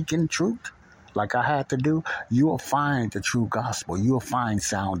seeking truth, like I had to do, you'll find the true gospel. You'll find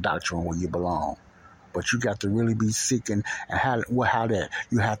sound doctrine where you belong. But you got to really be seeking, and how that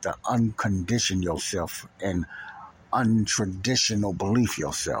you have to uncondition yourself and untraditional belief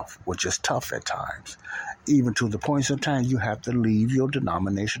yourself, which is tough at times. Even to the point sometimes you have to leave your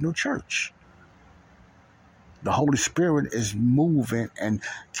denominational church. The Holy Spirit is moving and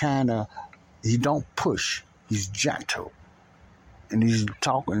he don't push, he's gentle. And he's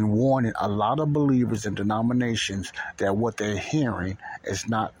talking and warning a lot of believers in denominations that what they're hearing is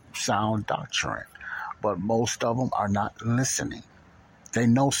not sound doctrine. But most of them are not listening. They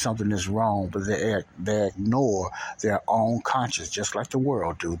know something is wrong, but they ignore their own conscience, just like the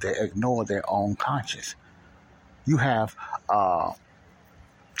world do. They ignore their own conscience. You have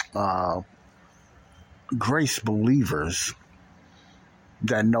grace believers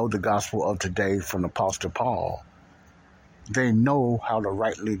that know the gospel of today from Apostle Paul. They know how to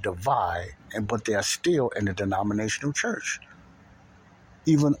rightly divide, but they're still in the denominational church.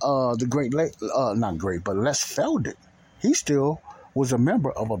 Even Les Felden, he still was a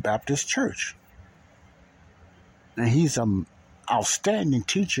member of a Baptist church. And he's an outstanding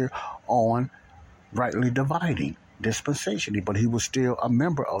teacher on rightly dividing dispensationally, but he was still a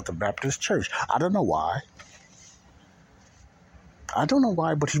member of the Baptist church. I don't know why,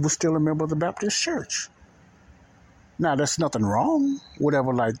 but he was still a member of the Baptist church. Now, there's nothing wrong,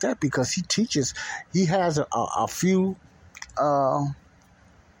 whatever like that, because he has a few,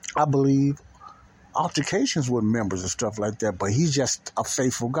 I believe, altercations with members and stuff like that, but he's just a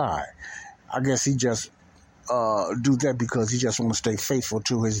faithful guy. I guess he just do that because he just want to stay faithful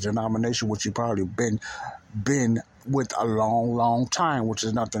to his denomination, which he probably been with a long, long time, which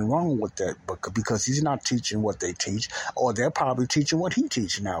is nothing wrong with that, but because he's not teaching what they teach, or they're probably teaching what he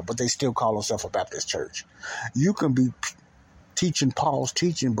teaches now, but they still call themselves a Baptist church. You can be teaching Paul's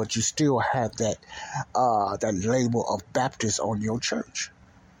teaching, but you still have that label of Baptist on your church.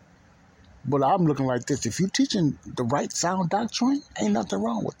 But I'm looking like this. If you're teaching the right sound doctrine, ain't nothing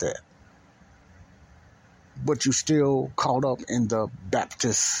wrong with that. But you're still caught up in the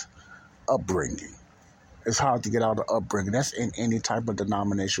Baptist upbringing. It's hard to get out of upbringing. That's in any type of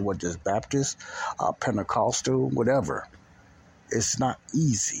denomination, whether it's Baptist, Pentecostal, whatever. It's not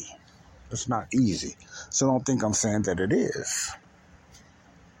easy. It's not easy. So don't think I'm saying that it is.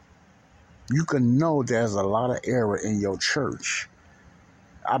 You can know there's a lot of error in your church.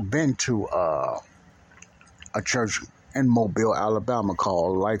 I've been to a church in Mobile, Alabama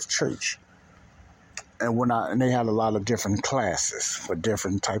called Life Church. And they had a lot of different classes for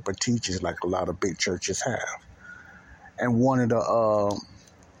different type of teachers, like a lot of big churches have. And one of the,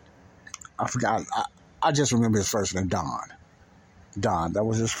 I forgot, I just remember his first name, Don. Don, that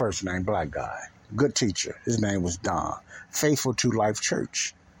was his first name, black guy. Good teacher. His name was Don. Faithful to Life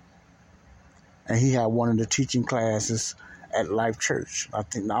Church. And he had one of the teaching classes at Life Church. I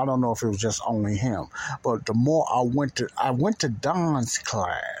don't know if it was just only him, but the more I went to Don's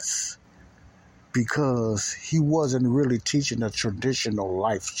class, because he wasn't really teaching a traditional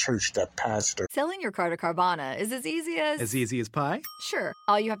Life Church that pastor. Selling your car to Carvana is as easy as... As easy as pie? Sure.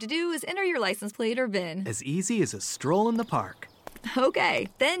 All you have to do is enter your license plate or VIN. As easy as a stroll in the park. Okay,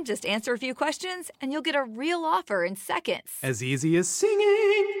 then just answer a few questions and you'll get a real offer in seconds. As easy as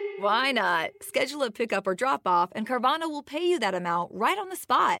singing. Why not? Schedule a pickup or drop off and Carvana will pay you that amount right on the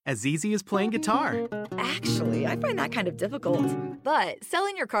spot. As easy as playing guitar. Actually, I find that kind of difficult. But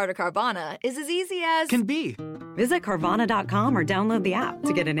selling your car to Carvana is as easy as... Can be. Visit Carvana.com or download the app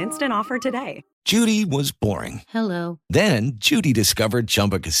to get an instant offer today. Judy was boring. Hello. Then Judy discovered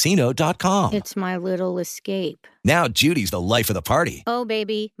ChumbaCasino.com. It's my little escape. Now Judy's the life of the party. Oh,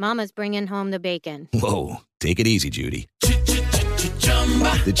 baby, mama's bringing home the bacon. Whoa, take it easy, Judy.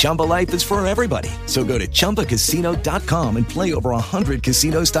 The Chumba life is for everybody. So go to ChumbaCasino.com and play over 100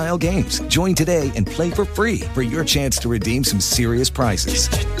 casino-style games. Join today and play for free for your chance to redeem some serious prizes.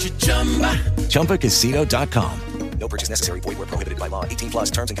 ChumbaCasino.com. No purchase necessary. Void where prohibited by law. 18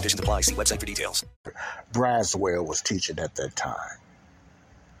 plus terms and conditions apply. See website for details. Braswell was teaching at that time.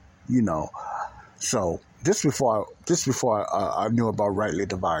 You know, so this before I knew about rightly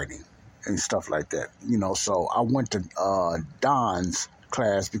dividing and stuff like that. You know, so I went to Don's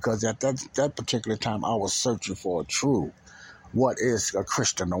class because at that particular time I was searching for a true. What is a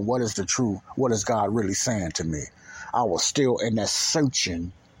Christian, or what is the truth? What is God really saying to me? I was still in that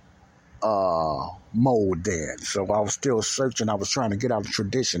searching mode then. So I was still searching. I was trying to get out of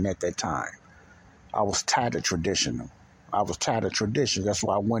tradition at that time. I was tired of tradition. I was tired of tradition. That's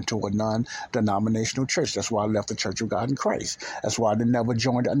why I went to a non-denominational church. That's why I left the Church of God in Christ. That's why I never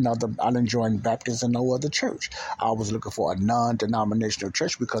joined I didn't join Baptist and no other church. I was looking for a non-denominational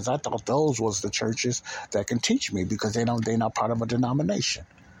church because I thought those was the churches that can teach me because they're not part of a denomination.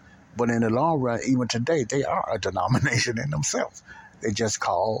 But in the long run, even today, they are a denomination in themselves. They just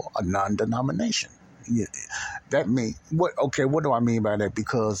call a non-denomination. Yeah, that mean what? Okay, what do I mean by that?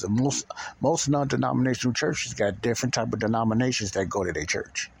 Because most non-denominational churches got different type of denominations that go to their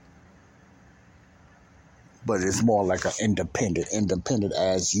church, but it's more like an independent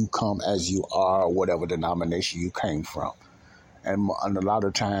as you come as you are, or whatever denomination you came from. And a lot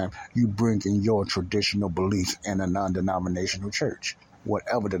of time you bring in your traditional beliefs in a non-denominational church,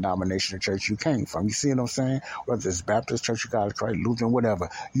 whatever denominational church you came from. You see what I'm saying? Whether it's Baptist, Church of God in Christ, Lutheran, whatever,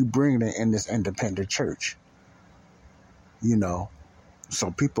 you bring it in this independent church. You know,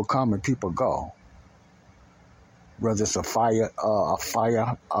 so people come and people go. Whether it's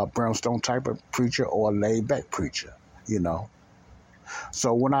a brimstone type of preacher or a laid back preacher. You know.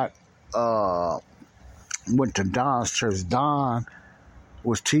 So when I went to Don's church, Don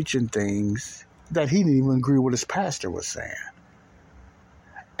was teaching things that he didn't even agree with his pastor was saying.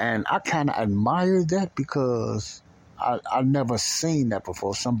 And I kind of admire that because I never seen that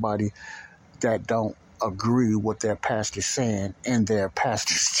before. Somebody that don't agree with their pastor saying in their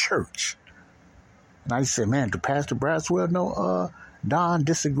pastor's church. And I said, man, do Pastor Braswell know Don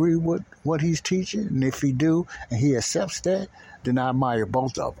disagree with what he's teaching? And if he do, and he accepts that, then I admire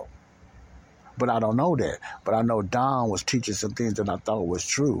both of them. But I don't know that. But I know Don was teaching some things that I thought was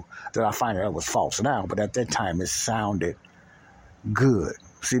true, that I find out was false now. But at that time, it sounded good.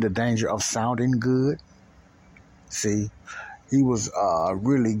 See the danger of sounding good? See, he was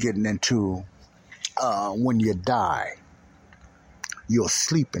really getting into when you die, you'll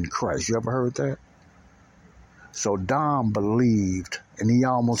sleep in Christ. You ever heard that? So Don believed, and he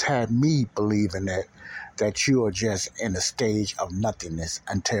almost had me believing that you are just in a stage of nothingness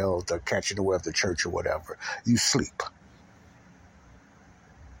until the catching away of the church or whatever. You sleep.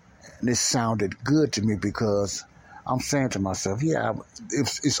 And this sounded good to me because I'm saying to myself, yeah,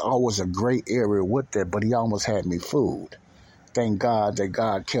 it's always a gray area with that, but he almost had me fooled. Thank God that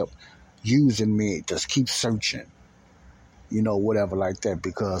God kept using me to keep searching, you know, whatever like that,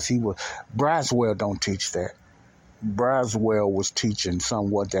 because Braswell don't teach that. Braswell was teaching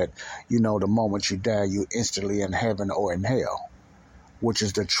somewhat that, you know, the moment you die, you instantly in heaven or in hell, which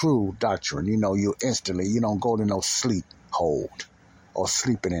is the true doctrine. You know, you don't go to no sleep hold or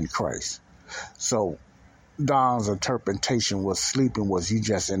sleeping in Christ. So Don's interpretation was sleeping was you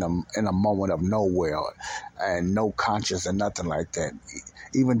just in a moment of nowhere and no conscience and nothing like that.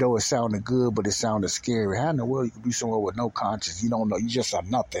 Even though it sounded good, but it sounded scary. How in the world you could be somewhere with no conscience? You don't know. You just are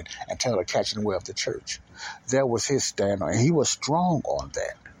nothing until the catching away of the church. That was his stand, and he was strong on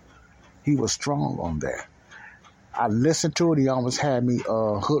that. I listened to it. He almost had me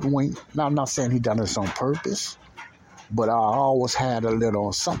hoodwinked. Now, I'm not saying he done this on purpose, but I always had a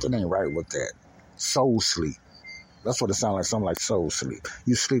little something ain't right with that. Soul sleep. That's what it sounds like, something like soul sleep.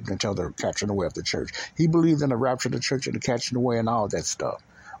 You sleep until the catching away of the church. He believed in the rapture of the church and the catching away and all that stuff.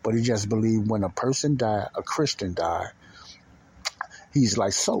 But he just believed when a person died, a Christian died, he's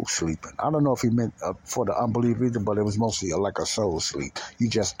like soul sleeping. I don't know if he meant for the unbeliever either, but it was mostly like a soul sleep. You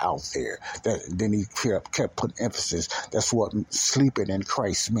just out there. Then he kept putting emphasis. That's what sleeping in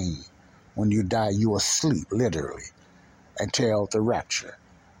Christ means. When you die, you are asleep, literally, until the rapture.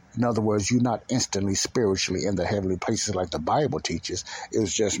 In other words, you're not instantly spiritually in the heavenly places like the Bible teaches. It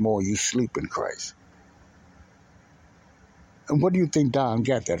was just more you sleep in Christ. And what do you think Don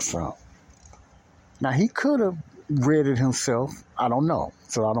got that from? Now, he could have read it himself. I don't know.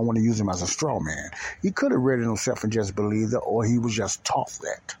 So I don't want to use him as a straw man. He could have read it himself and just believed it, or he was just taught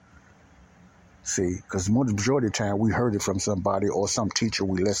that. See, because the majority of the time we heard it from somebody or some teacher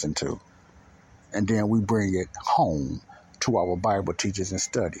we listened to. And then we bring it home to our Bible teachers and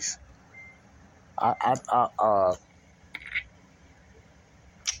studies. I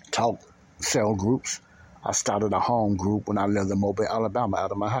taught cell groups. I started a home group when I lived in Mobile, Alabama,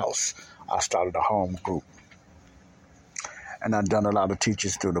 out of my house. I started a home group. And I've done a lot of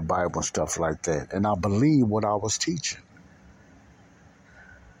teachings through the Bible and stuff like that. And I believe what I was teaching.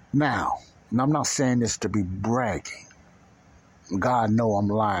 Now, and I'm not saying this to be bragging. God know I'm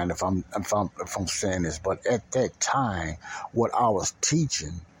lying if I'm saying this, but at that time, what I was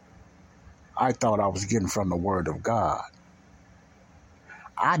teaching, I thought I was getting from the Word of God.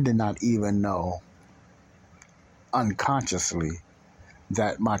 I did not even know unconsciously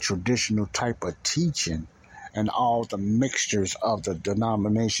that my traditional type of teaching and all the mixtures of the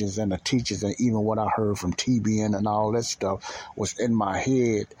denominations and the teachers, and even what I heard from TBN and all that stuff was in my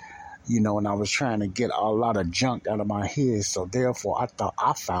head, and I was trying to get a lot of junk out of my head. So therefore, I thought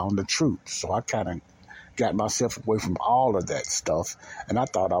I found the truth. So I kind of got myself away from all of that stuff, and I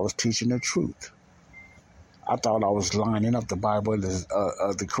thought I was teaching the truth. I thought I was lining up the Bible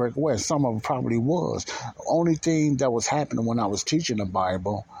the correct way. Some of it probably was. The only thing that was happening when I was teaching the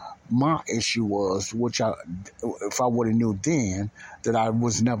Bible, my issue was, if I would have knew then, that I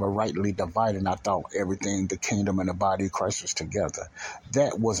was never rightly dividing. I thought everything, the kingdom and the body of Christ was together.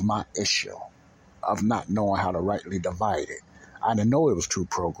 That was my issue of not knowing how to rightly divide it. I didn't know it was two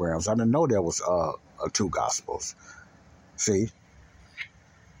programs. I didn't know there was two gospels. See?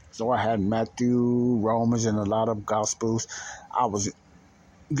 So I had Matthew, Romans, and a lot of Gospels. I was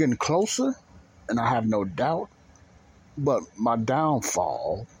getting closer, and I have no doubt. But my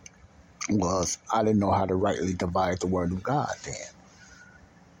downfall was I didn't know how to rightly divide the Word of God then.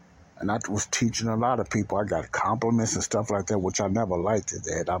 And I was teaching a lot of people. I got compliments and stuff like that, which I never liked it.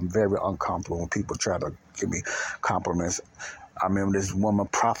 That I'm very uncomfortable when people try to give me compliments. I remember this woman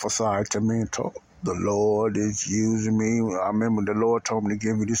prophesied to me and told the Lord is using me. I remember the Lord told me to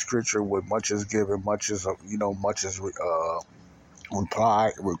give me the scripture with much is given, much is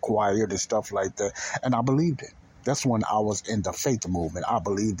required and stuff like that. And I believed it. That's when I was in the faith movement. I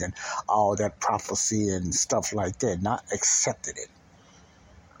believed in all that prophecy and stuff like that, not accepted it.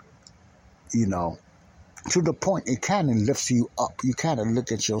 To the point it kind of lifts you up. You kind of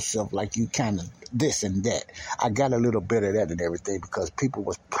look at yourself like you kind of this and that. I got a little bit of that and everything because people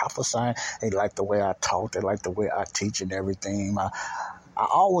was prophesying. They liked the way I talk. They liked the way I teach and everything. I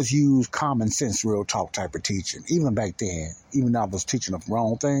always use common sense, real talk type of teaching. Even back then, even though I was teaching the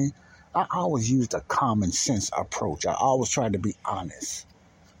wrong thing, I always used a common sense approach. I always tried to be honest.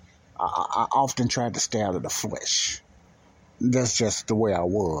 I often tried to stay out of the flesh. That's just the way I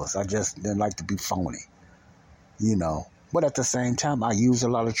was. I just didn't like to be phony. But at the same time, I use a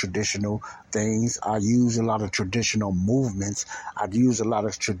lot of traditional things. I use a lot of traditional movements. I use a lot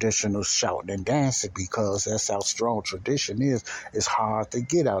of traditional shouting and dancing because that's how strong tradition is. It's hard to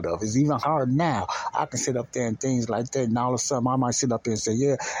get out of. It's even hard now. I can sit up there and things like that, and all of a sudden I might sit up there and say,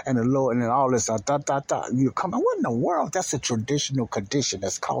 yeah, and the Lord, and then all this, You come on, what in the world? That's a traditional condition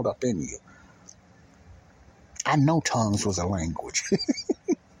that's caught up in you. I know tongues was a language.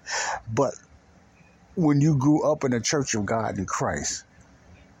 But when you grew up in the Church of God in Christ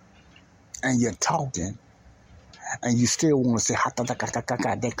and you're talking and you still want to say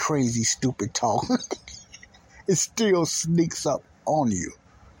that crazy stupid talk, it still sneaks up on you.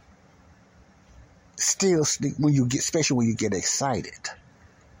 Still sneak when you get, especially when you get excited.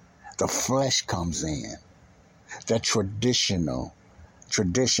 The flesh comes in. That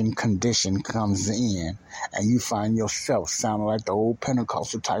condition comes in, and you find yourself sounding like the old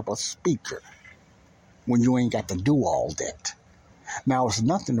Pentecostal type of speaker when you ain't got to do all that. Now, there's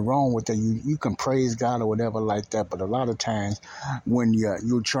nothing wrong with that. You can praise God or whatever like that, but a lot of times when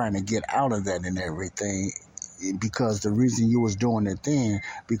you're trying to get out of that and everything, because the reason you was doing it then,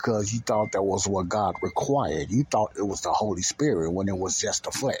 because you thought that was what God required. You thought it was the Holy Spirit when it was just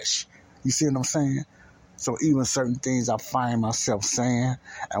the flesh. You see what I'm saying? So even certain things I find myself saying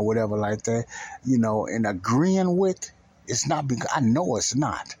and whatever like that, and agreeing with, it's not because I know it's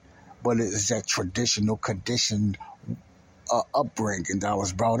not, but it's that traditional, conditioned upbringing that I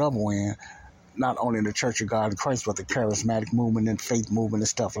was brought up in, not only in the Church of God in Christ, but the charismatic movement and faith movement and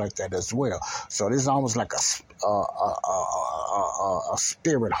stuff like that as well. So this is almost like a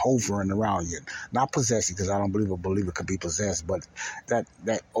spirit hovering around you, not possessing, because I don't believe a believer could be possessed, but that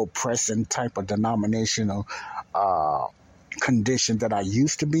oppressing type of denominational condition that I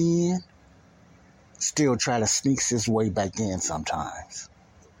used to be in still try to sneak its way back in sometimes.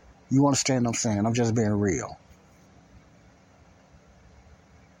 You understand what I'm saying? I'm just being real.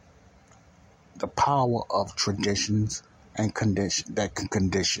 The power of traditions and condition that can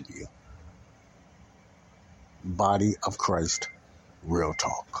condition you. Body of Christ, real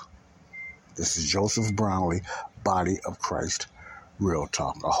talk. This is Joseph Brownlee, Body of Christ, real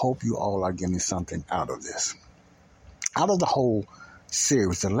talk. I hope you all are getting something out of this. Out of the whole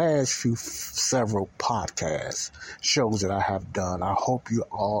series, the last several podcasts, shows that I have done, I hope you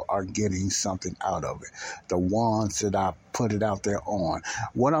all are getting something out of it. The ones that I put it out there on.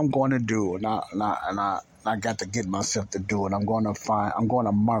 What I'm going to do, and I got to get myself to do it, I'm going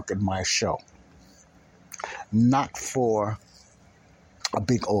to market my show. Not for a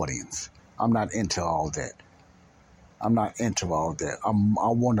big audience. I'm not into all that. I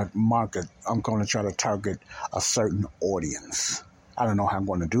want to market. I'm going to try to target a certain audience. I don't know how I'm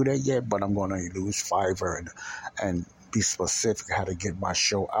going to do that yet, but I'm going to use Fiverr and be specific how to get my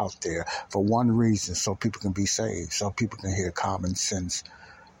show out there for one reason, so people can be saved, so people can hear common sense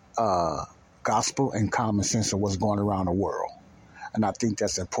gospel and common sense of what's going around the world. And I think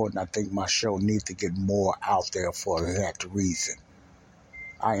that's important. I think my show needs to get more out there for that reason.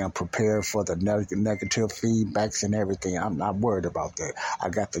 I am prepared for the negative feedbacks and everything. I'm not worried about that. I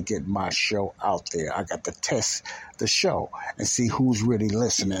got to get my show out there. I got to test the show and see who's really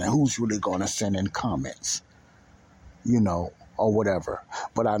listening and who's really going to send in comments, or whatever.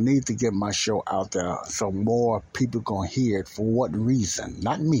 But I need to get my show out there so more people going to hear it. For what reason?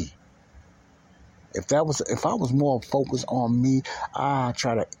 Not me. If I was more focused on me, I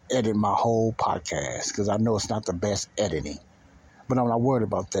try to edit my whole podcast because I know it's not the best editing. But I'm not worried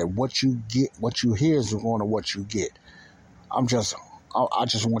about that. What you get, what you hear is going to what you get. I just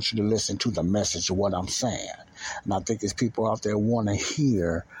want you to listen to the message of what I'm saying. And I think there's people out there want to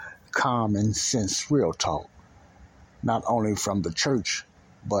hear common sense real talk, not only from the church,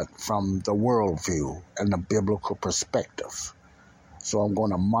 but from the worldview and the biblical perspective. So I'm going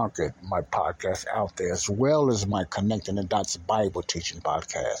to market my podcast out there as well as my Connecting the Dots Bible teaching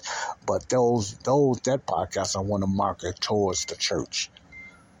podcast. But that podcast I want to market towards the church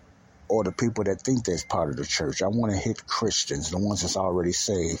or the people that think they're part of the church. I want to hit Christians, the ones that's already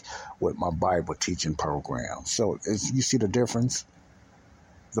saved, with my Bible teaching program. So you see the difference?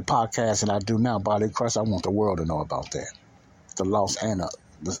 The podcast that I do now, Body of Christ, I want the world to know about that. The lost and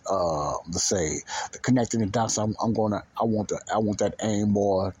the saved. The Connecting the Dots, I want that aim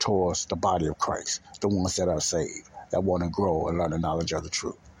more towards the body of Christ, the ones that are saved, that want to grow and learn the knowledge of the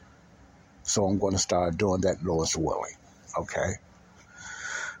truth. So I'm going to start doing that, Lord's willing. Okay?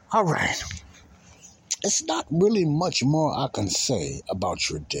 All right. It's not really much more I can say about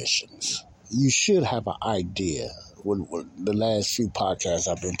traditions. You should have an idea. With the last few podcasts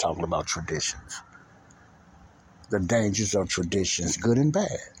I've been talking about traditions. The dangers of traditions, good and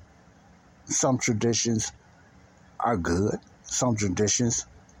bad. Some traditions are good. Some traditions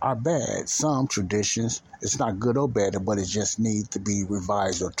are bad. Some traditions, it's not good or bad, but it just needs to be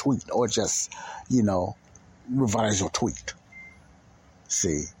revised or tweaked, or just, revised or tweaked.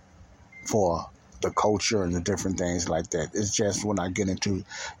 See, for the culture and the different things like that. It's just when I get into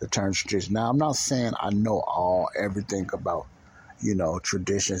the term tradition. Now, I'm not saying I know everything about,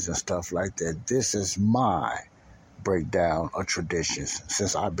 traditions and stuff like that. This is my breakdown of traditions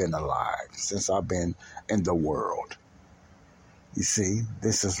since I've been alive, since I've been in the world. You see,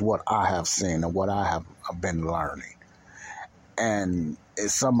 this is what I have seen and what I have been learning. And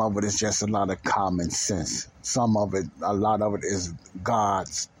some of it is just a lot of common sense. A lot of it is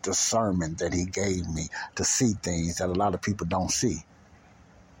God's discernment that he gave me to see things that a lot of people don't see.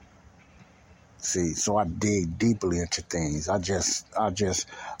 See, so I dig deeply into things. I just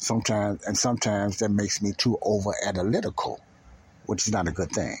sometimes that makes me too over analytical, which is not a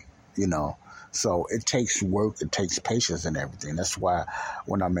good thing, So it takes work, it takes patience and everything. That's why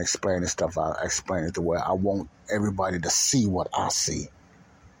when I'm explaining stuff, I explain it the way I want everybody to see what I see.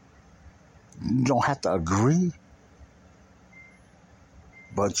 You don't have to agree,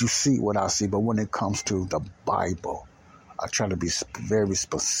 but you see what I see. But when it comes to the Bible, I try to be very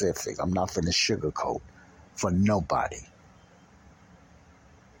specific. I'm not finna sugarcoat for nobody.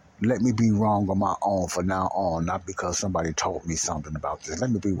 Let me be wrong on my own from now on, not because somebody told me something about this. Let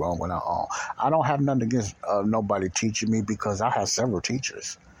me be wrong on my own. I don't have nothing against nobody teaching me because I have several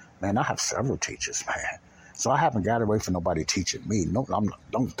teachers. Man, I have several teachers, man. So I haven't got away from nobody teaching me. No,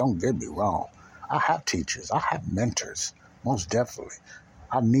 don't get me wrong. I have teachers. I have mentors, most definitely.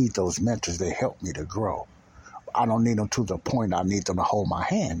 I need those mentors. They help me to grow. I don't need them to the point I need them to hold my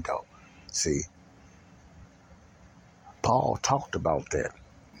hand, though. See, Paul talked about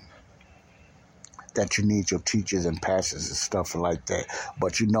that you need your teachers and pastors and stuff like that.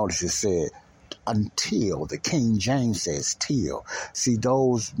 But you notice it said, until. The King James says till. See,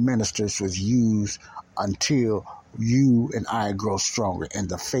 those ministers was used until you and I grow stronger in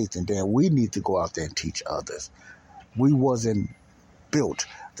the faith. And then we need to go out there and teach others. We wasn't built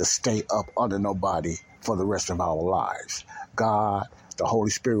to stay up under nobody for the rest of our lives. God, the Holy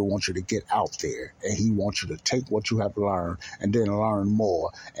Spirit wants you to get out there, and he wants you to take what you have learned and then learn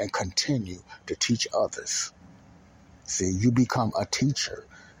more and continue to teach others. See, you become a teacher.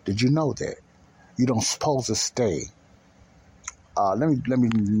 Did you know that? You don't supposed to stay. Let me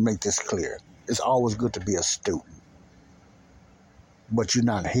make this clear. It's always good to be a student, but you're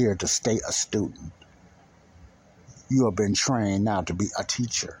not here to stay a student. You have been trained now to be a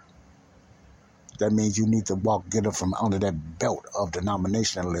teacher. That means you need to get up from under that belt of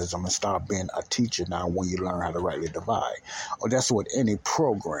denominationalism and start being a teacher now when you learn how to rightly divide. Or that's what any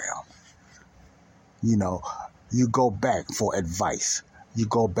program, you know, you go back for advice. You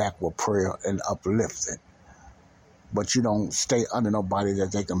go back with prayer and uplifting. But you don't stay under nobody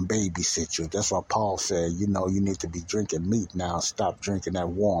that they can babysit you. That's why Paul said, you know, you need to be drinking meat now. Stop drinking that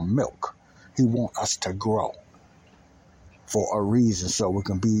warm milk. He wants us to grow for a reason, so we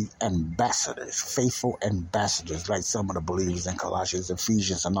can be ambassadors, faithful ambassadors, like some of the believers in Colossians,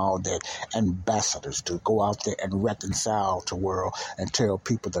 Ephesians, and all that, ambassadors to go out there and reconcile to the world and tell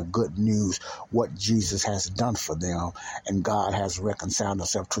people the good news, what Jesus has done for them, and God has reconciled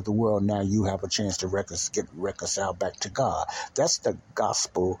himself to the world. Now you have a chance to get reconciled back to God. That's the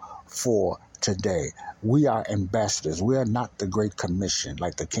gospel for today. We are ambassadors. We are not the Great Commission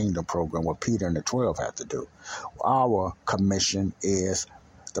like the Kingdom Program, what Peter and the 12 had to do. Our commission is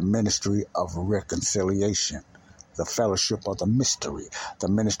the ministry of reconciliation, the fellowship of the mystery, the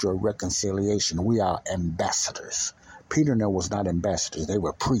ministry of reconciliation. We are ambassadors. Peter and them was not ambassadors. They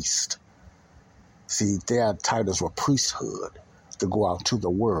were priests. See, their titles were priesthood to go out to the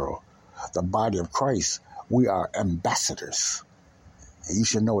world. The body of Christ, we are ambassadors. You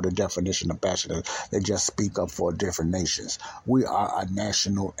should know the definition of ambassador. They just speak up for different nations. We are a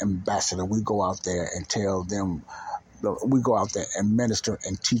national ambassador. We go out there and tell them, we go out there and minister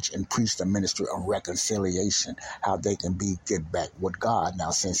and teach and preach the ministry of reconciliation, how they can get back with God now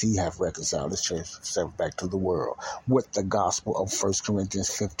since he have reconciled his church back to the world with the gospel of 1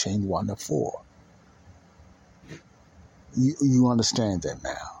 Corinthians 15, 1-4. You understand that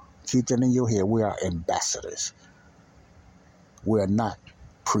now. Keep that in your head. We are ambassadors. We are not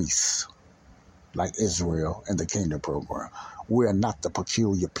priests like Israel in the Kingdom Program. We are not the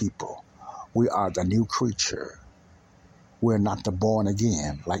peculiar people. We are the new creature. We are not the born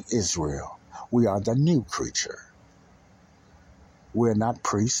again like Israel. We are the new creature. We are not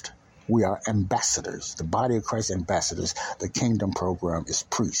priests. We are ambassadors. The body of Christ ambassadors. The Kingdom Program is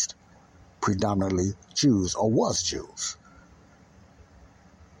priests, predominantly Jews or was Jews.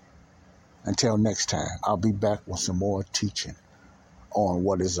 Until next time, I'll be back with some more teaching on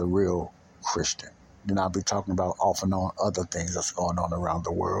what is a real Christian. Then I'll be talking about off and on other things that's going on around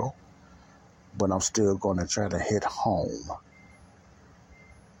the world. But I'm still going to try to hit home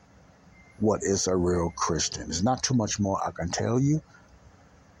what is a real Christian. There's not too much more I can tell you,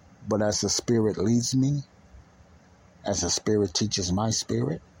 but as the Spirit leads me, as the Spirit teaches my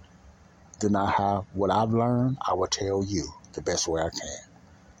spirit, then I have what I've learned, I will tell you the best way I can.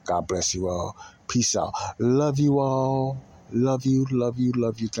 God bless you all. Peace out. Love you all. Love you, love you,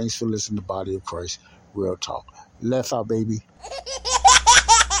 love you. Thanks for listening to Body of Christ. Real talk. Left out, baby.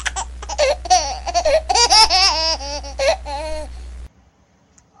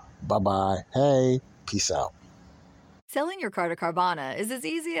 Bye-bye. Hey, peace out. Selling your car to Carvana is as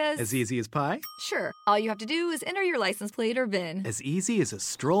easy as... As easy as pie? Sure. All you have to do is enter your license plate or VIN. As easy as a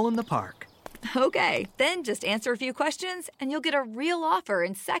stroll in the park. Okay, then just answer a few questions and you'll get a real offer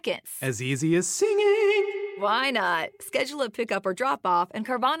in seconds. As easy as singing. Why not? Schedule a pickup or drop off and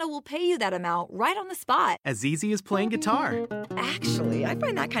Carvana will pay you that amount right on the spot. As easy as playing guitar. Actually, I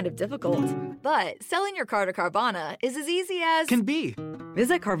find that kind of difficult. But selling your car to Carvana is as easy as... Can be.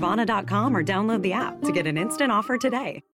 Visit Carvana.com or download the app to get an instant offer today.